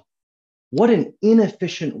 "Oh, what an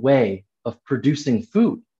inefficient way of producing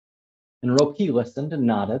food. And Roki listened and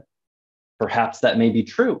nodded. Perhaps that may be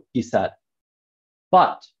true, he said.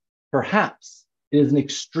 But perhaps it is an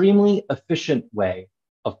extremely efficient way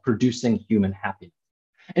of producing human happiness.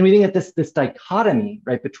 And we think that this dichotomy,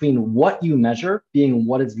 right, between what you measure being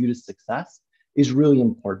what is viewed as success is really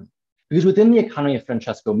important. Because within the economy of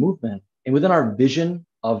Francesco movement and within our vision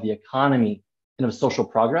of the economy and of social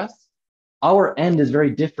progress, our end is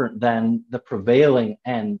very different than the prevailing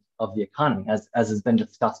end of the economy, as has been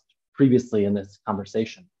discussed previously in this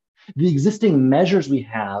conversation. The existing measures we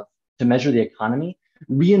have to measure the economy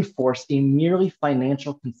reinforce a merely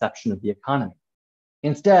financial conception of the economy.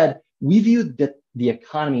 Instead, we view the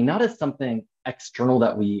economy not as something external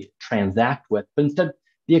that we transact with, but instead,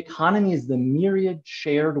 the economy is the myriad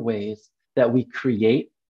shared ways that we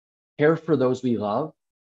create, care for those we love,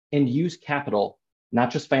 and use capital,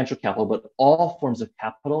 not just financial capital, but all forms of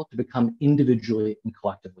capital to become individually and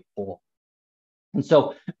collectively whole. And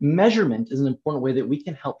so measurement is an important way that we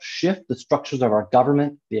can help shift the structures of our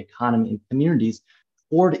government, the economy, and communities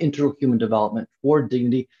toward integral human development, toward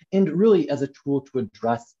dignity, and really as a tool to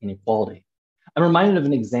address inequality. I'm reminded of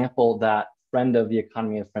an example that friend of the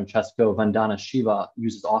economy of Francesco, Vandana Shiva,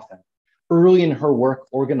 uses often. Early in her work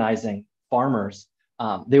organizing farmers,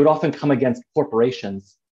 they would often come against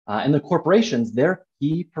corporations, and the corporations, their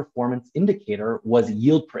key performance indicator was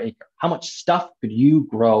yield per acre. How much stuff could you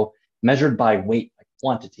grow measured by weight, by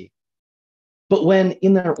quantity? But when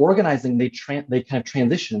in their organizing, they kind of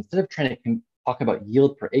transitioned, instead of trying to talk about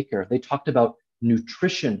yield per acre, they talked about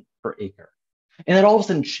nutrition per acre. And that all of a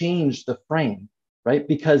sudden changed the frame, right?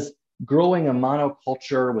 Because growing a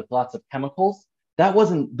monoculture with lots of chemicals, that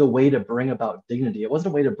wasn't the way to bring about dignity. It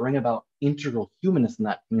wasn't a way to bring about integral humanness in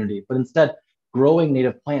that community, but instead growing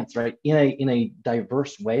native plants, right, in a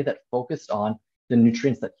diverse way that focused on the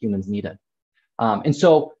nutrients that humans needed. And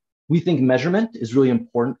so we think measurement is really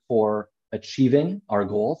important for achieving our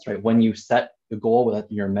goals, right? When you set a goal with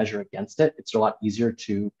your measure against it, it's a lot easier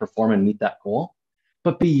to perform and meet that goal.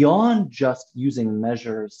 But beyond just using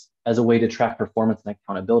measures as a way to track performance and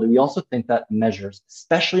accountability, we also think that measures,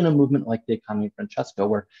 especially in a movement like the economy of Francesco,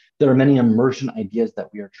 where there are many emergent ideas that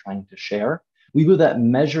we are trying to share, we believe that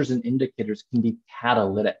measures and indicators can be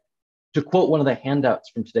catalytic. To quote one of the handouts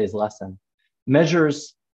from today's lesson,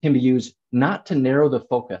 measures can be used not to narrow the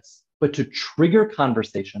focus, but to trigger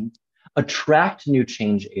conversations, attract new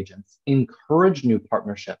change agents, encourage new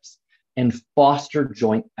partnerships, and foster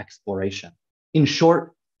joint exploration. In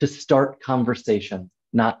short, to start conversations,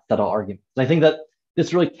 not settle arguments. And I think that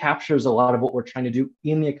this really captures a lot of what we're trying to do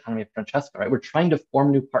in the economy of Francesco, right? We're trying to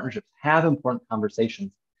form new partnerships, have important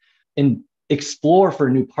conversations, and explore for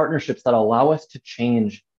new partnerships that allow us to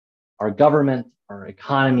change our government, our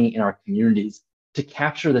economy, and our communities to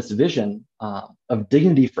capture this vision of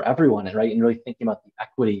dignity for everyone, right? And really thinking about the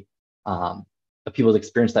equity of people's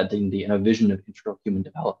experience that dignity and a vision of integral human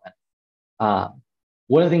development.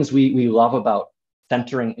 One of the things we love about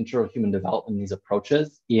centering integral human development in these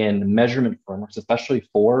approaches in measurement frameworks, especially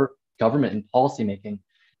for government and policymaking,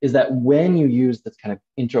 is that when you use this kind of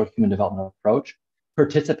integral human development approach,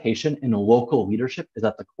 participation in local leadership is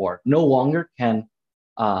at the core. No longer can,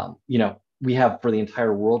 we have for the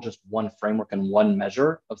entire world just one framework and one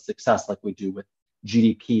measure of success like we do with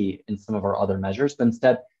GDP and some of our other measures, but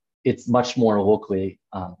instead it's much more locally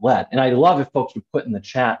led. And I'd love if folks would put in the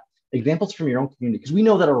chat examples from your own community, because we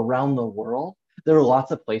know that around the world, there are lots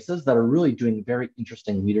of places that are really doing very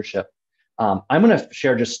interesting leadership. I'm going to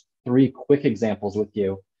share just 3 quick examples with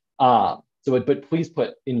you. But please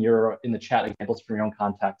put in the chat examples from your own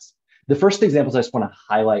context. The first examples I just want to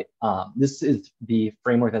highlight, this is the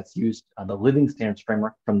framework that's used, the Living Standards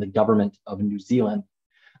framework from the government of New Zealand.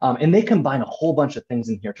 And they combine a whole bunch of things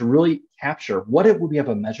in here to really capture what it would be of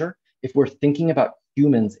a measure if we're thinking about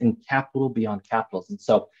humans in capital beyond capitals. And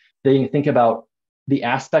so they think about the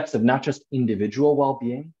aspects of not just individual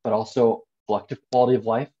well-being, but also collective quality of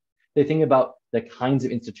life. They think about the kinds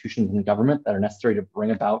of institutions in government that are necessary to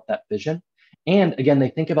bring about that vision. And again, they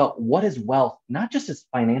think about what is wealth, not just as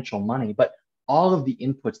financial money, but all of the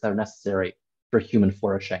inputs that are necessary for human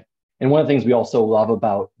flourishing. And one of the things we also love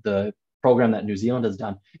about the program that New Zealand has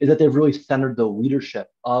done is that they've really centered the leadership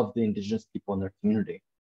of the Indigenous people in their community.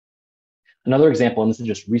 Another example, and this is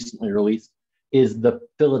just recently released, is the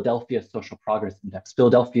Philadelphia Social Progress Index.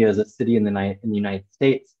 Philadelphia is a city in the United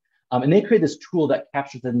States, and they create this tool that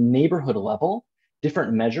captures at neighborhood level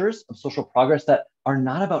different measures of social progress that are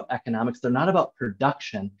not about economics, they're not about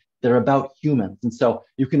production, they're about humans. And so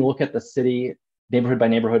you can look at the city neighborhood by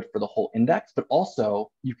neighborhood for the whole index, but also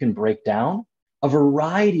you can break down a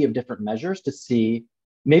variety of different measures to see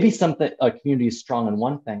maybe something, a community is strong in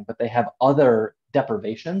one thing, but they have other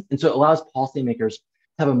deprivations. And so it allows policymakers to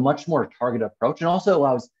have a much more targeted approach, and also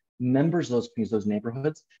allows members of those communities, those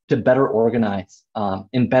neighborhoods, to better organize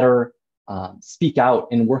and better speak out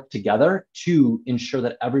and work together to ensure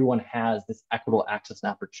that everyone has this equitable access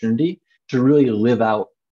and opportunity to really live out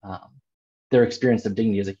their experience of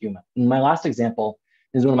dignity as a human. And my last example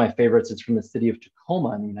is one of my favorites. It's from the city of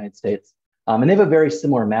Tacoma in the United States. And they have a very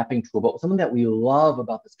similar mapping tool, but something that we love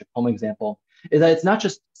about this Tacoma example is that it's not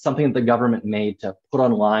just something that the government made to put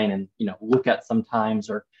online and look at sometimes,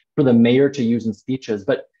 or for the mayor to use in speeches,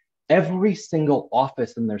 but every single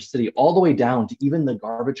office in their city, all the way down to even the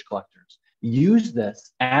garbage collectors, use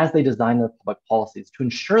this as they design their public policies to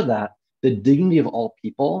ensure that the dignity of all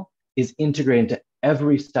people is integrated into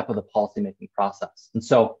every step of the policymaking process. And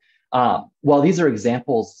so while these are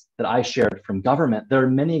examples that I shared from government, there are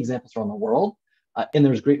many examples around the world, and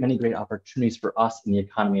there's many great opportunities for us in the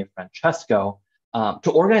economy of Francesco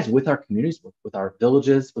to organize with our communities, with our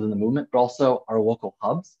villages within the movement, but also our local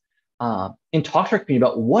hubs, and talk to our community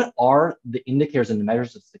about what are the indicators and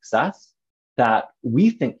measures of success that we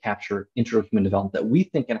think capture integral human development, that we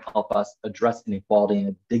think can help us address inequality in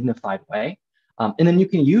a dignified way. And then you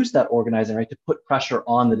can use that organizing, right, to put pressure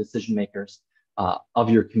on the decision makers of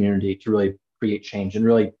your community to really create change and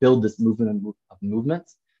really build this movement of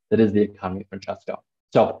movements that is the economy of Francesco.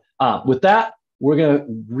 So with that, we're going to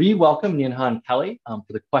re-welcome Nyanha and Kelly for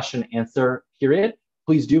the question and answer period.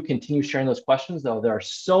 Please do continue sharing those questions, though there are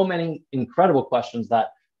so many incredible questions that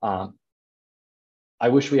I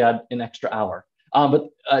wish we had an extra hour. But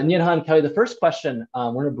Nyanha and Kelly, the first question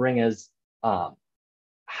we're going to bring is,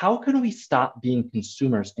 how can we stop being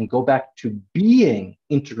consumers and go back to being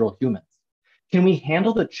integral humans? Can we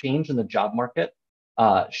handle the change in the job market,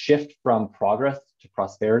 shift from progress to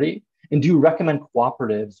prosperity? And do you recommend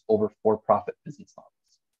cooperatives over for-profit business models?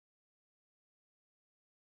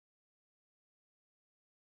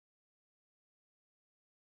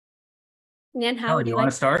 Nyanha, would do you you like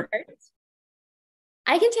want to start?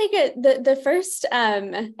 I can take it. The first,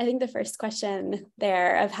 I think the first question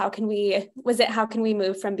there of how can we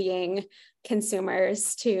move from being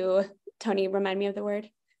consumers to, Tony, remind me of the word.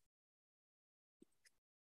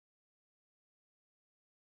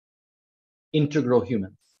 Integral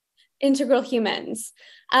humans. Integral humans.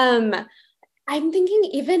 I'm thinking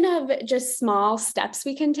even of just small steps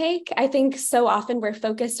we can take. I think so often we're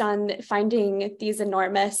focused on finding these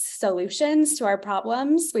enormous solutions to our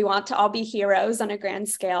problems. We want to all be heroes on a grand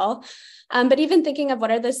scale. But even thinking of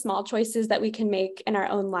what are the small choices that we can make in our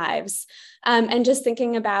own lives, and just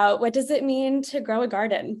thinking about what does it mean to grow a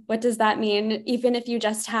garden? What does that mean, even if you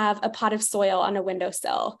just have a pot of soil on a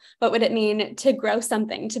windowsill? What would it mean to grow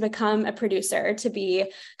something, to become a producer, to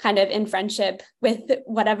be kind of in friendship with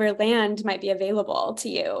whatever land might be available to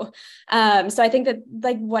you? So I think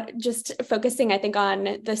that just focusing, I think,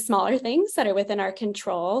 on the smaller things that are within our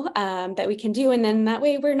control that we can do. And then that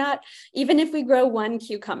way we're not, even if we grow one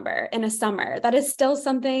cucumber in a summer, that is still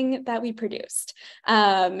something that we produced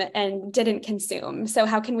and didn't consume. So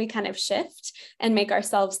how can we kind of shift and make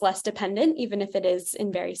ourselves less dependent, even if it is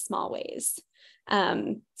in very small ways?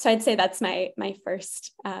 So I'd say that's my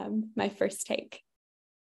first take.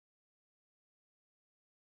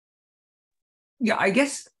 Yeah, I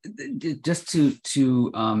guess just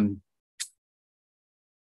to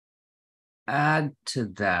add to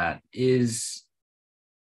that is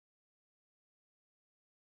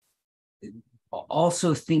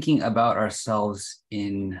also thinking about ourselves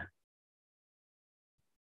in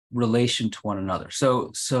relation to one another.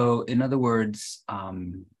 So in other words, I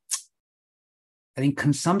think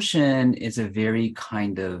consumption is a very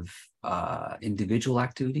kind of individual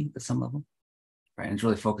activity at some level, right? And it's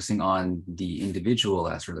really focusing on the individual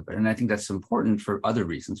as sort of, and I think that's important for other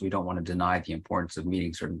reasons. We don't want to deny the importance of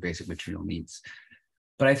meeting certain basic material needs.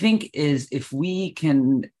 But I think is if we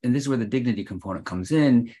can, and this is where the dignity component comes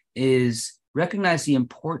in, is recognize the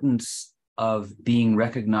importance of being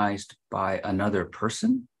recognized by another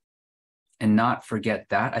person and not forget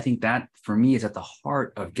that. I think that for me is at the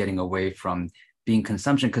heart of getting away from being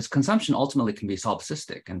consumption, because consumption ultimately can be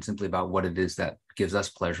solipsistic and simply about what it is that gives us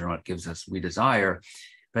pleasure and what gives us we desire.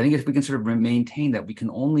 But I think if we can sort of maintain that we can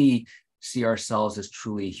only see ourselves as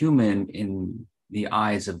truly human in the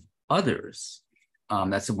eyes of others,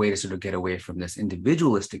 that's a way to sort of get away from this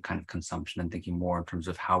individualistic kind of consumption and thinking more in terms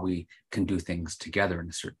of how we can do things together in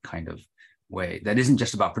a certain kind of way that isn't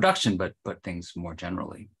just about production, but things more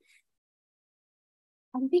generally.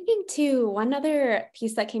 I'm thinking too, one other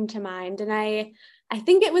piece that came to mind, and I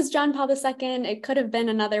think it was John Paul II. It could have been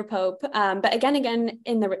another pope, but again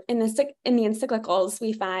in the encyclicals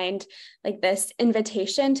we find like this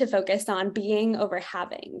invitation to focus on being over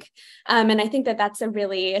having, and I think that that's a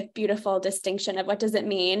really beautiful distinction of what does it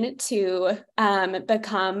mean to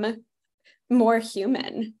become more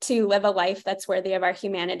human, to live a life that's worthy of our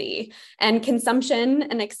humanity. And consumption,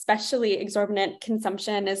 and especially exorbitant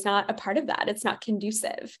consumption, is not a part of that. It's not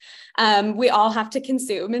conducive. We all have to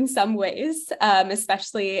consume in some ways,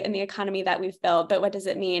 especially in the economy that we've built. But what does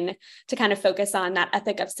it mean to kind of focus on that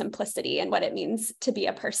ethic of simplicity and what it means to be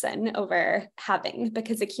a person over having,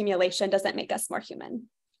 because accumulation doesn't make us more human.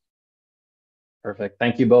 Perfect.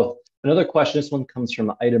 Thank you both. Another question, this one comes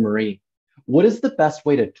from Ida Marie. What is the best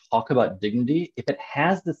way to talk about dignity if it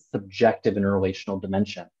has this subjective and relational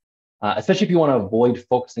dimension? Especially if you want to avoid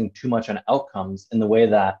focusing too much on outcomes in the way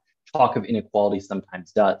that talk of inequality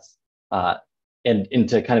sometimes does. And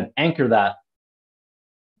to kind of anchor that,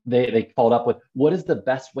 they followed up with, what is the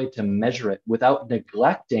best way to measure it without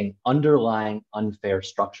neglecting underlying unfair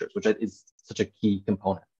structures, which is such a key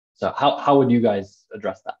component. So how would you guys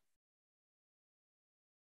address that?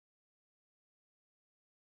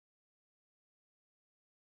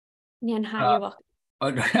 Nhan, hi, you're welcome.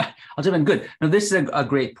 I'll jump in. Good. Now, this is a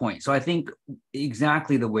great point. So I think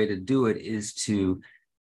exactly the way to do it is to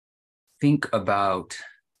think about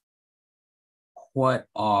what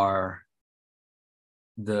are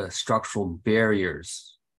the structural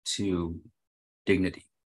barriers to dignity,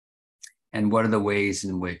 and what are the ways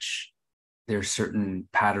in which there's certain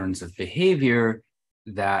patterns of behavior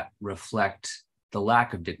that reflect the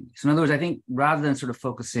lack of dignity. So in other words, I think rather than sort of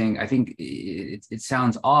focusing, I think it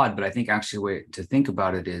sounds odd, but I think actually the way to think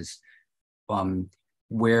about it is,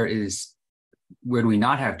 where do we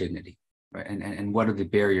not have dignity, right? And what are the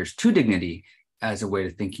barriers to dignity as a way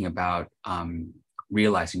of thinking about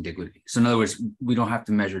realizing dignity. So in other words, we don't have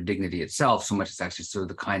to measure dignity itself so much as actually sort of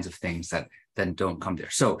the kinds of things that then don't come there.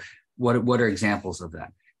 So what are examples of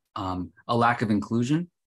that? A lack of inclusion,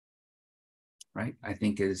 right? I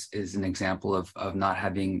think is an example of not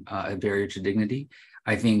having a barrier to dignity.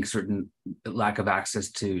 I think certain lack of access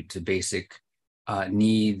to basic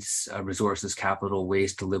needs, resources, capital,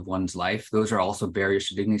 ways to live one's life. Those are also barriers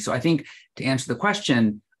to dignity. So I think to answer the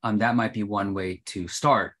question, that might be one way to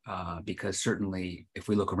start, because certainly if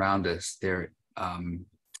we look around us, there are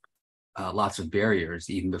lots of barriers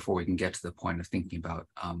even before we can get to the point of thinking about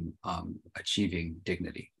achieving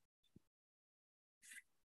dignity.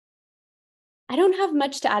 I don't have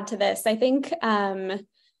much to add to this. I think the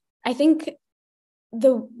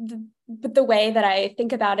way that I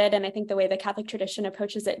think about it, and I think the way the Catholic tradition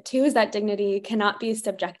approaches it too, is that dignity cannot be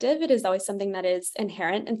subjective. It is always something that is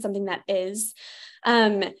inherent and something that is.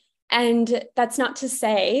 And that's not to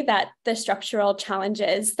say that the structural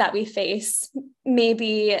challenges that we face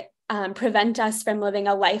maybe prevent us from living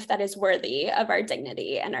a life that is worthy of our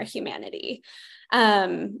dignity and our humanity.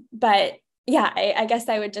 But yeah, I guess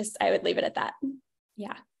I would leave it at that.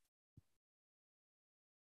 Yeah.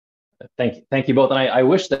 Thank you both. And I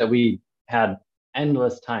wish that we had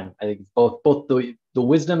endless time. I think both the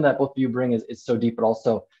wisdom that both of you bring is so deep, but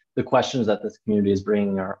also the questions that this community is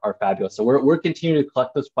bringing are fabulous. So we're continuing to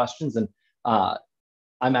collect those questions, and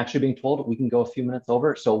I'm actually being told we can go a few minutes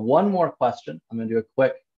over. So one more question. I'm going to do a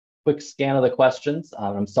quick scan of the questions.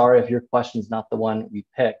 I'm sorry if your question is not the one we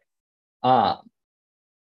pick.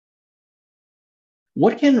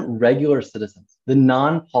 What can regular citizens, the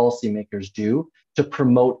non-policymakers, do to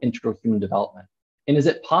promote integral human development? And is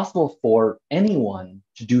it possible for anyone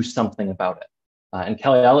to do something about it? And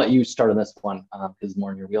Kelly, I'll let you start on this one because it's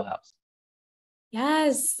more in your wheelhouse.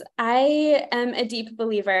 Yes, I am a deep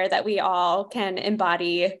believer that we all can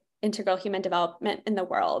embody integral human development in the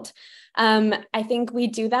world. I think we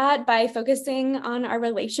do that by focusing on our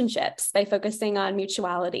relationships, by focusing on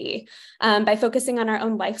mutuality, by focusing on our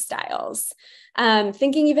own lifestyles.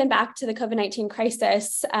 Thinking even back to the COVID-19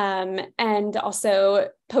 crisis, and also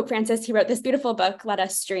Pope Francis, he wrote this beautiful book, Let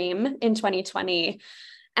Us Dream, in 2020.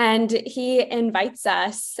 And he invites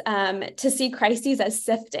us to see crises as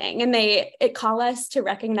sifting, and it calls us to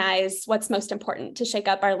recognize what's most important, to shake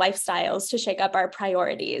up our lifestyles, to shake up our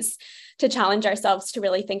priorities, to challenge ourselves to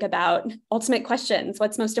really think about ultimate questions.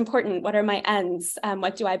 What's most important? What are my ends?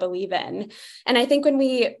 What do I believe in? And I think when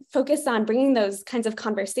we focus on bringing those kinds of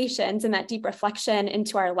conversations and that deep reflection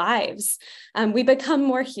into our lives, we become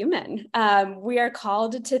more human. We are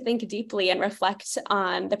called to think deeply and reflect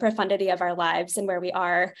on the profundity of our lives and where we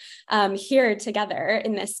are are here together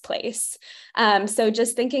in this place. So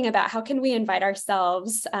just thinking about how can we invite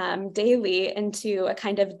ourselves daily into a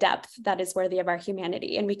kind of depth that is worthy of our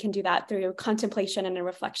humanity. And we can do that through contemplation and a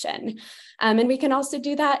reflection. And we can also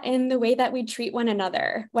do that in the way that we treat one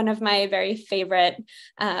another. One of my very favorite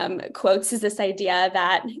quotes is this idea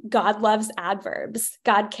that God loves adverbs.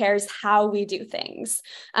 God cares how we do things.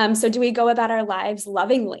 So do we go about our lives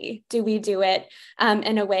lovingly? Do we do it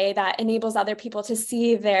in a way that enables other people to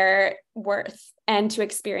see their worth and to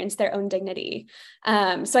experience their own dignity?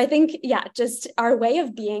 So I think, yeah, just our way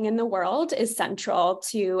of being in the world is central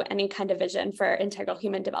to any kind of vision for integral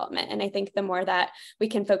human development. And I think the more that we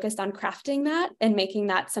can focus on crafting that and making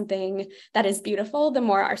that something that is beautiful, the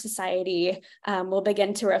more our society will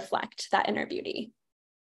begin to reflect that inner beauty.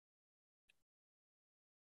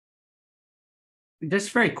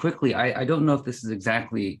 Just very quickly, I don't know if this is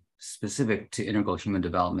exactly specific to integral human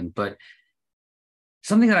development, but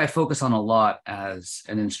something that I focus on a lot as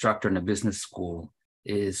an instructor in a business school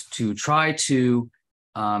is to try to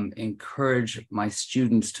encourage my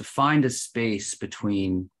students to find a space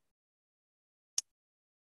between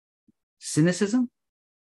cynicism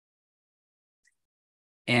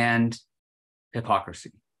and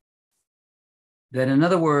hypocrisy. That, in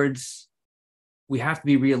other words, we have to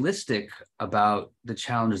be realistic about the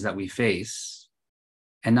challenges that we face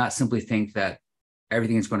and not simply think that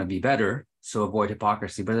everything is going to be better, so avoid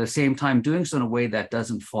hypocrisy, but at the same time doing so in a way that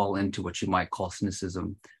doesn't fall into what you might call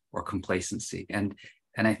cynicism or complacency. And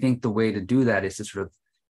I think the way to do that is to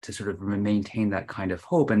sort of maintain that kind of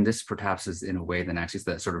hope. And this perhaps is in a way then actually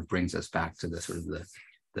that sort of brings us back to the sort of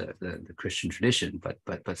the Christian tradition,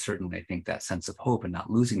 but certainly I think that sense of hope and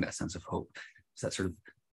not losing that sense of hope, so that sort of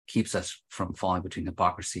keeps us from falling between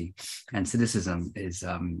hypocrisy and cynicism is,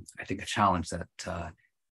 I think, a challenge that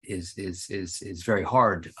is very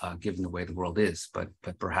hard given the way the world is, but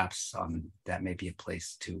perhaps that may be a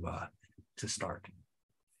place to start.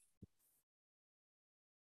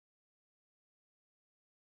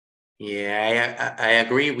 Yeah, I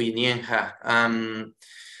agree with Nienja.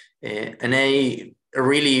 And I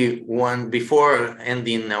really want, before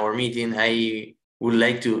ending our meeting, I would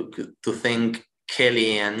like to thank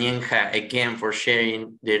Kelly and Nienja again for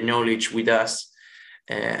sharing their knowledge with us.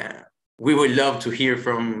 We would love to hear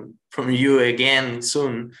from you again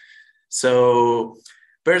soon. So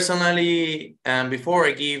personally, before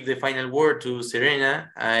I give the final word to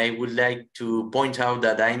Serena, I would like to point out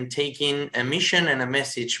that I'm taking a mission and a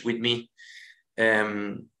message with me.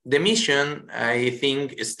 The mission, I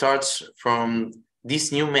think, starts from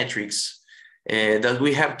these new metrics that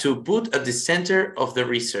we have to put at the center of the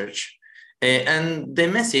research. And the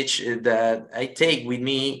message that I take with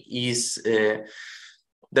me is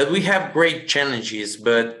that we have great challenges,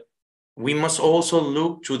 but we must also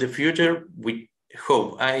look to the future with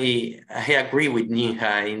hope. I agree with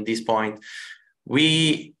Nienja in this point.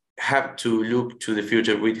 We have to look to the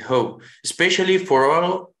future with hope, especially for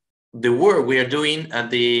all the work we are doing at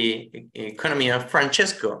the economy of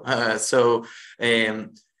Francesco.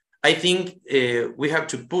 I think we have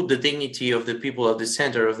to put the dignity of the people at the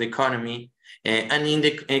center of the economy and in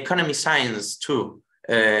the economy science too,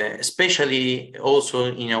 especially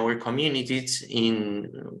also in our communities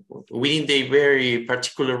within the very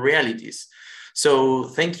particular realities. So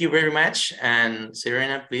thank you very much. And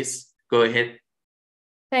Serena, please go ahead.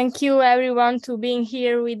 Thank you everyone to being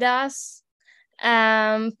here with us.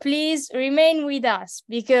 Please remain with us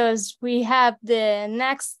because we have the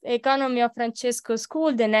next Economy of Francesco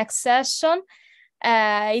School, the next session.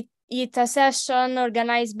 It's a session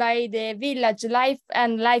organized by the Village Life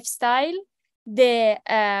and Lifestyle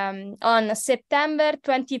on September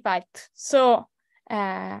 25th. So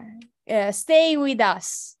stay with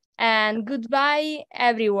us and goodbye,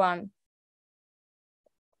 everyone.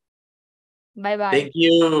 Bye-bye. Thank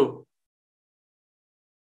you.